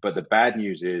 But the bad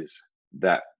news is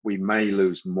that we may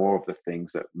lose more of the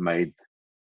things that made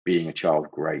being a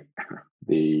child great.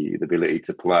 The ability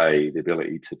to play, the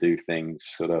ability to do things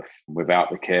sort of without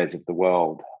the cares of the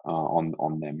world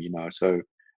on them, So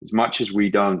as much as we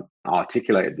don't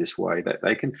articulate it this way, that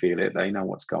they can feel it, they know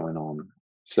what's going on.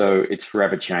 So it's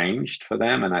forever changed for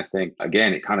them. And I think,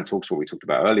 again, it kind of talks to what we talked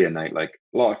about earlier, Nate. Like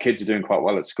a lot of kids are doing quite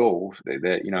well at school.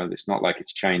 It's not like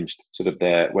it's changed sort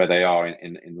of where they are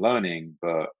in learning,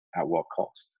 but at what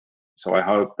cost? So I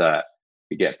hope that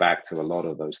we get back to a lot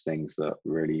of those things that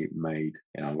really made,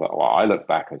 well, I look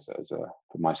back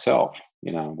for myself,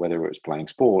 whether it was playing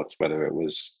sports, whether it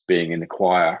was being in the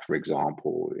choir, for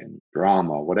example, in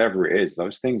drama, whatever it is,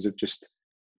 those things have just,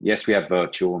 yes, we have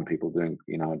virtual and people doing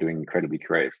incredibly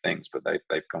creative things, but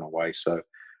they've gone away. So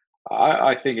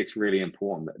I think it's really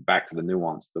important that, back to the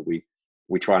nuance, that we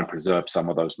try and preserve some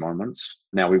of those moments.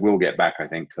 Now we will get back, I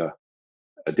think, to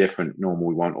a different normal.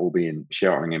 We won't all be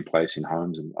sheltering in place in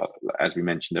homes, and as we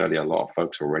mentioned earlier, a lot of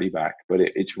folks are already back. But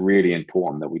it's really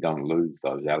important that we don't lose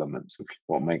those elements of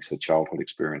what makes the childhood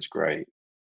experience great.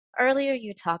 Earlier,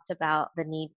 you talked about the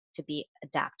need to be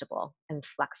adaptable and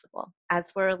flexible.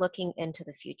 As we're looking into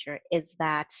the future, is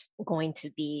that going to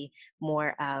be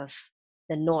more of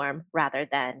the norm rather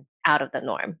than out of the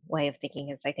norm way of thinking?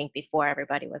 Is, I think before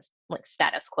everybody was like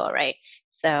status quo, right?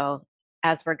 So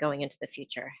as we're going into the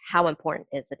future, how important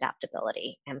is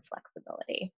adaptability and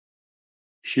flexibility?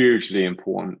 Hugely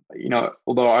important.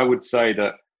 Although I would say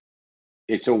that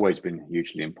it's always been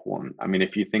hugely important. I mean,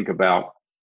 if you think about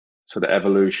sort of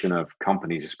evolution of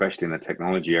companies, especially in the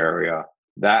technology area,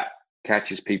 that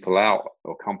catches people out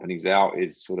or companies out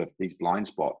is sort of these blind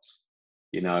spots.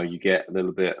 You get a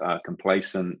little bit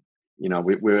complacent.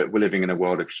 We're living in a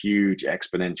world of huge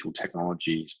exponential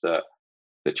technologies that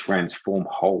transform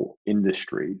whole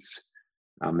industries.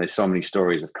 There's so many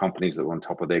stories of companies that were on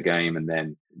top of their game and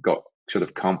then got sort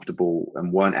of comfortable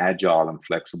and weren't agile and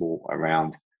flexible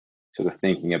around sort of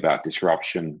thinking about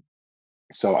disruption.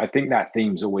 So I think that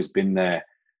theme's always been there.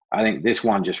 I think this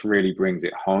one just really brings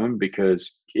it home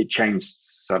because it changed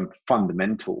some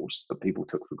fundamentals that people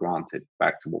took for granted,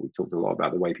 back to what we talked a lot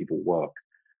about, the way people work,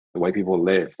 the way people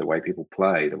live, the way people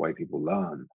play, the way people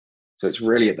learn. So it's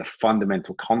really at the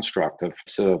fundamental construct of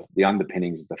sort of the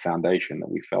underpinnings of the foundation that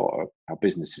we felt our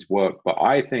businesses work. But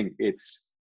I think it's,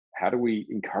 how do we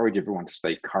encourage everyone to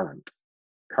stay current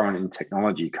in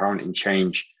technology, current in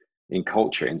change, in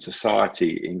culture, in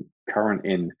society, current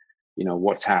in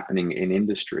what's happening in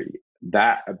industry.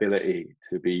 That ability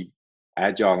to be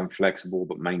agile and flexible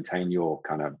but maintain your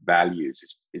kind of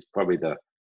values is probably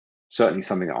certainly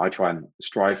something that I try and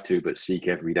strive to but seek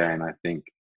every day. And I think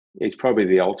it's probably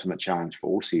the ultimate challenge for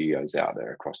all CEOs out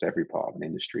there across every part of an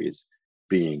industry, is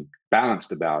being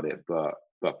balanced about it but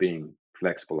being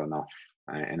flexible enough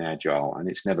and agile. And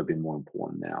it's never been more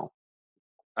important now.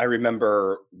 I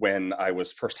remember when I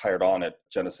was first hired on at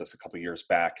Genesis a couple of years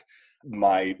back,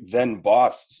 my then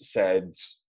boss said,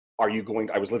 I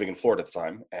was living in Florida at the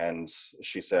time, and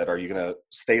she said, "Are you going to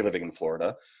stay living in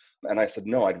Florida?" And I said,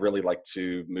 "No, I'd really like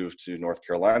to move to North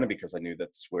Carolina," because I knew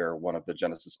that's where one of the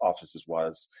Genesis offices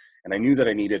was. And I knew that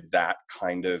I needed that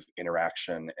kind of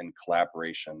interaction and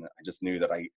collaboration. I just knew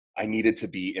that I needed to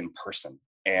be in person.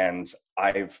 And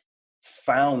I've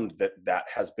found that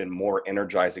has been more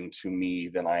energizing to me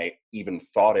than I even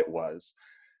thought it was.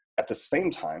 At the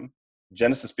same time,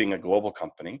 Genesis being a global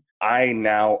company, I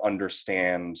now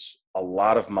understand a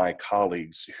lot of my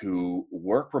colleagues who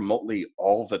work remotely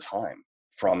all the time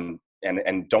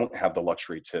and don't have the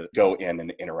luxury to go in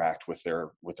and interact with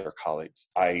their colleagues.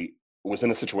 I was in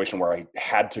a situation where I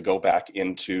had to go back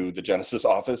into the Genesis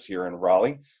office here in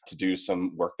Raleigh to do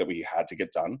some work that we had to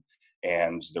get done.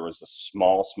 And there was a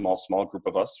small group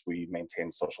of us. We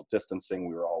maintained social distancing.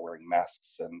 We were all wearing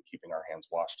masks and keeping our hands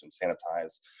washed and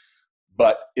sanitized.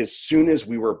 But as soon as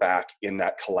we were back in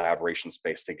that collaboration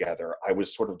space together, I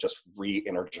was sort of just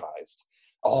re-energized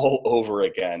all over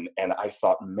again. And I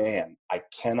thought, man, I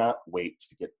cannot wait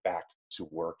to get back to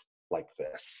work like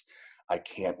this. I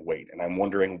can't wait. And I'm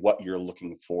wondering what you're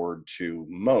looking forward to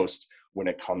most when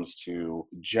it comes to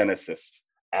Genesis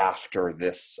after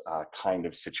this kind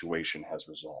of situation has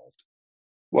resolved.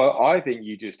 Well, I think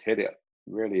you just hit it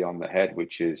really on the head,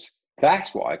 which is,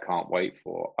 that's what I can't wait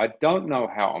for. I don't know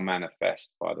how to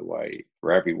manifest, by the way,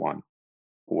 for everyone.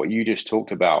 What you just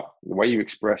talked about, the way you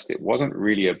expressed it, wasn't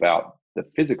really about the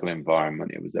physical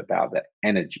environment. It was about the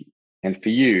energy. And for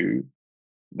you,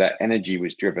 that energy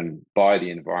was driven by the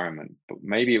environment, but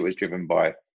maybe it was driven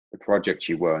by the project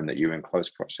you were in, that you were in close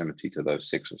proximity to those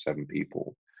 6 or 7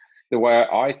 people. The way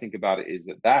I think about it is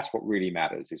that that's what really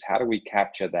matters, is how do we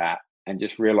capture that and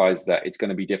just realize that it's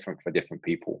going to be different for different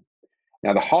people.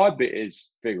 Now, the hard bit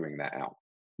is figuring that out.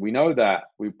 We know that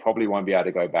we probably won't be able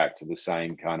to go back to the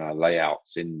same kind of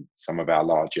layouts in some of our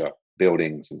larger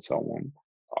buildings and so on.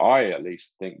 I at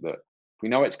least think that if we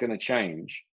know it's going to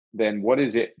change, then what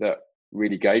is it that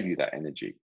really gave you that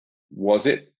energy? Was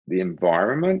it the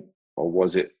environment, or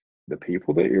was it the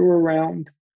people that you were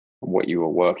around and what you were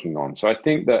working on? So I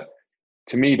think that,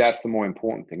 to me, that's the more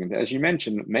important thing. And as you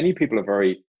mentioned, many people are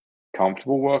very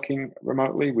comfortable working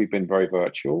remotely. We've been very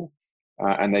virtual,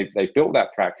 and they've built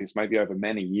that practice maybe over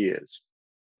many years.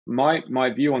 My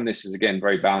view on this is, again,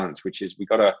 very balanced, which is we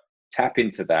got to tap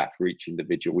into that for each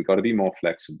individual. We got to be more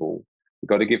flexible. We've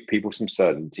got to give people some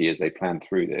certainty as they plan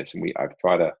through this. And I've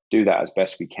tried to do that as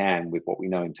best we can with what we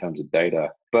know in terms of data.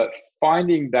 But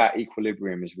finding that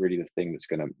equilibrium is really the thing that's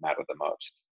going to matter the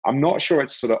most. I'm not sure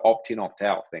it's sort of opt-in,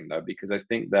 opt-out thing, though, because I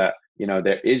think that,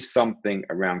 there is something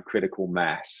around critical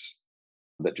mass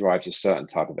that drives a certain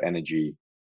type of energy.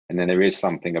 And then there is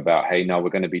something about, hey, no, we're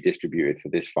going to be distributed for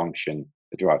this function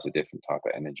that drives a different type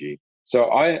of energy.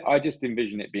 So I just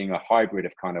envision it being a hybrid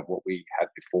of kind of what we had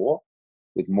before,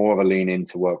 with more of a lean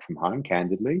into work from home,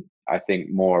 candidly. I think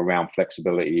more around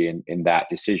flexibility in that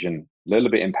decision, a little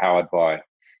bit empowered by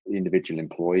the individual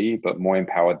employee, but more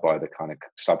empowered by the kind of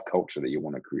subculture that you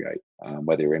want to create,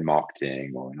 whether you're in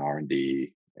marketing or in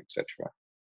R&D, etc.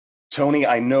 Tony,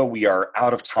 I know we are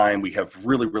out of time. We have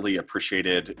really, really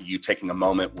appreciated you taking a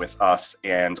moment with us.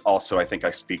 And also, I think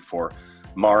I speak for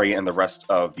Mari and the rest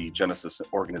of the Genesis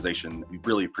organization. We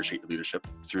really appreciate your leadership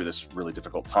through this really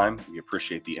difficult time. We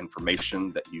appreciate the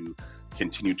information that you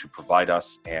continue to provide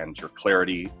us, and your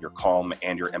clarity, your calm,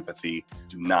 and your empathy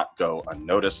do not go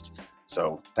unnoticed.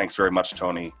 So thanks very much,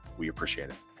 Tony. We appreciate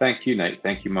it. Thank you, Nate.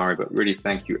 Thank you, Mari. But really,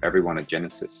 thank you, everyone at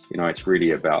Genesis. It's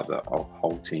really about the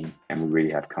whole team, and we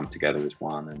really have come together as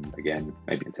one. And again,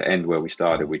 maybe to end where we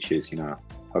started, which is,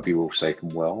 hope you're all safe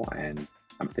and well. And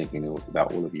I'm thinking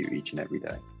about all of you each and every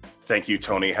day. Thank you,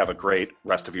 Tony. Have a great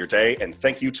rest of your day. And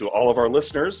thank you to all of our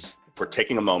listeners for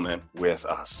taking a moment with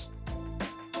us.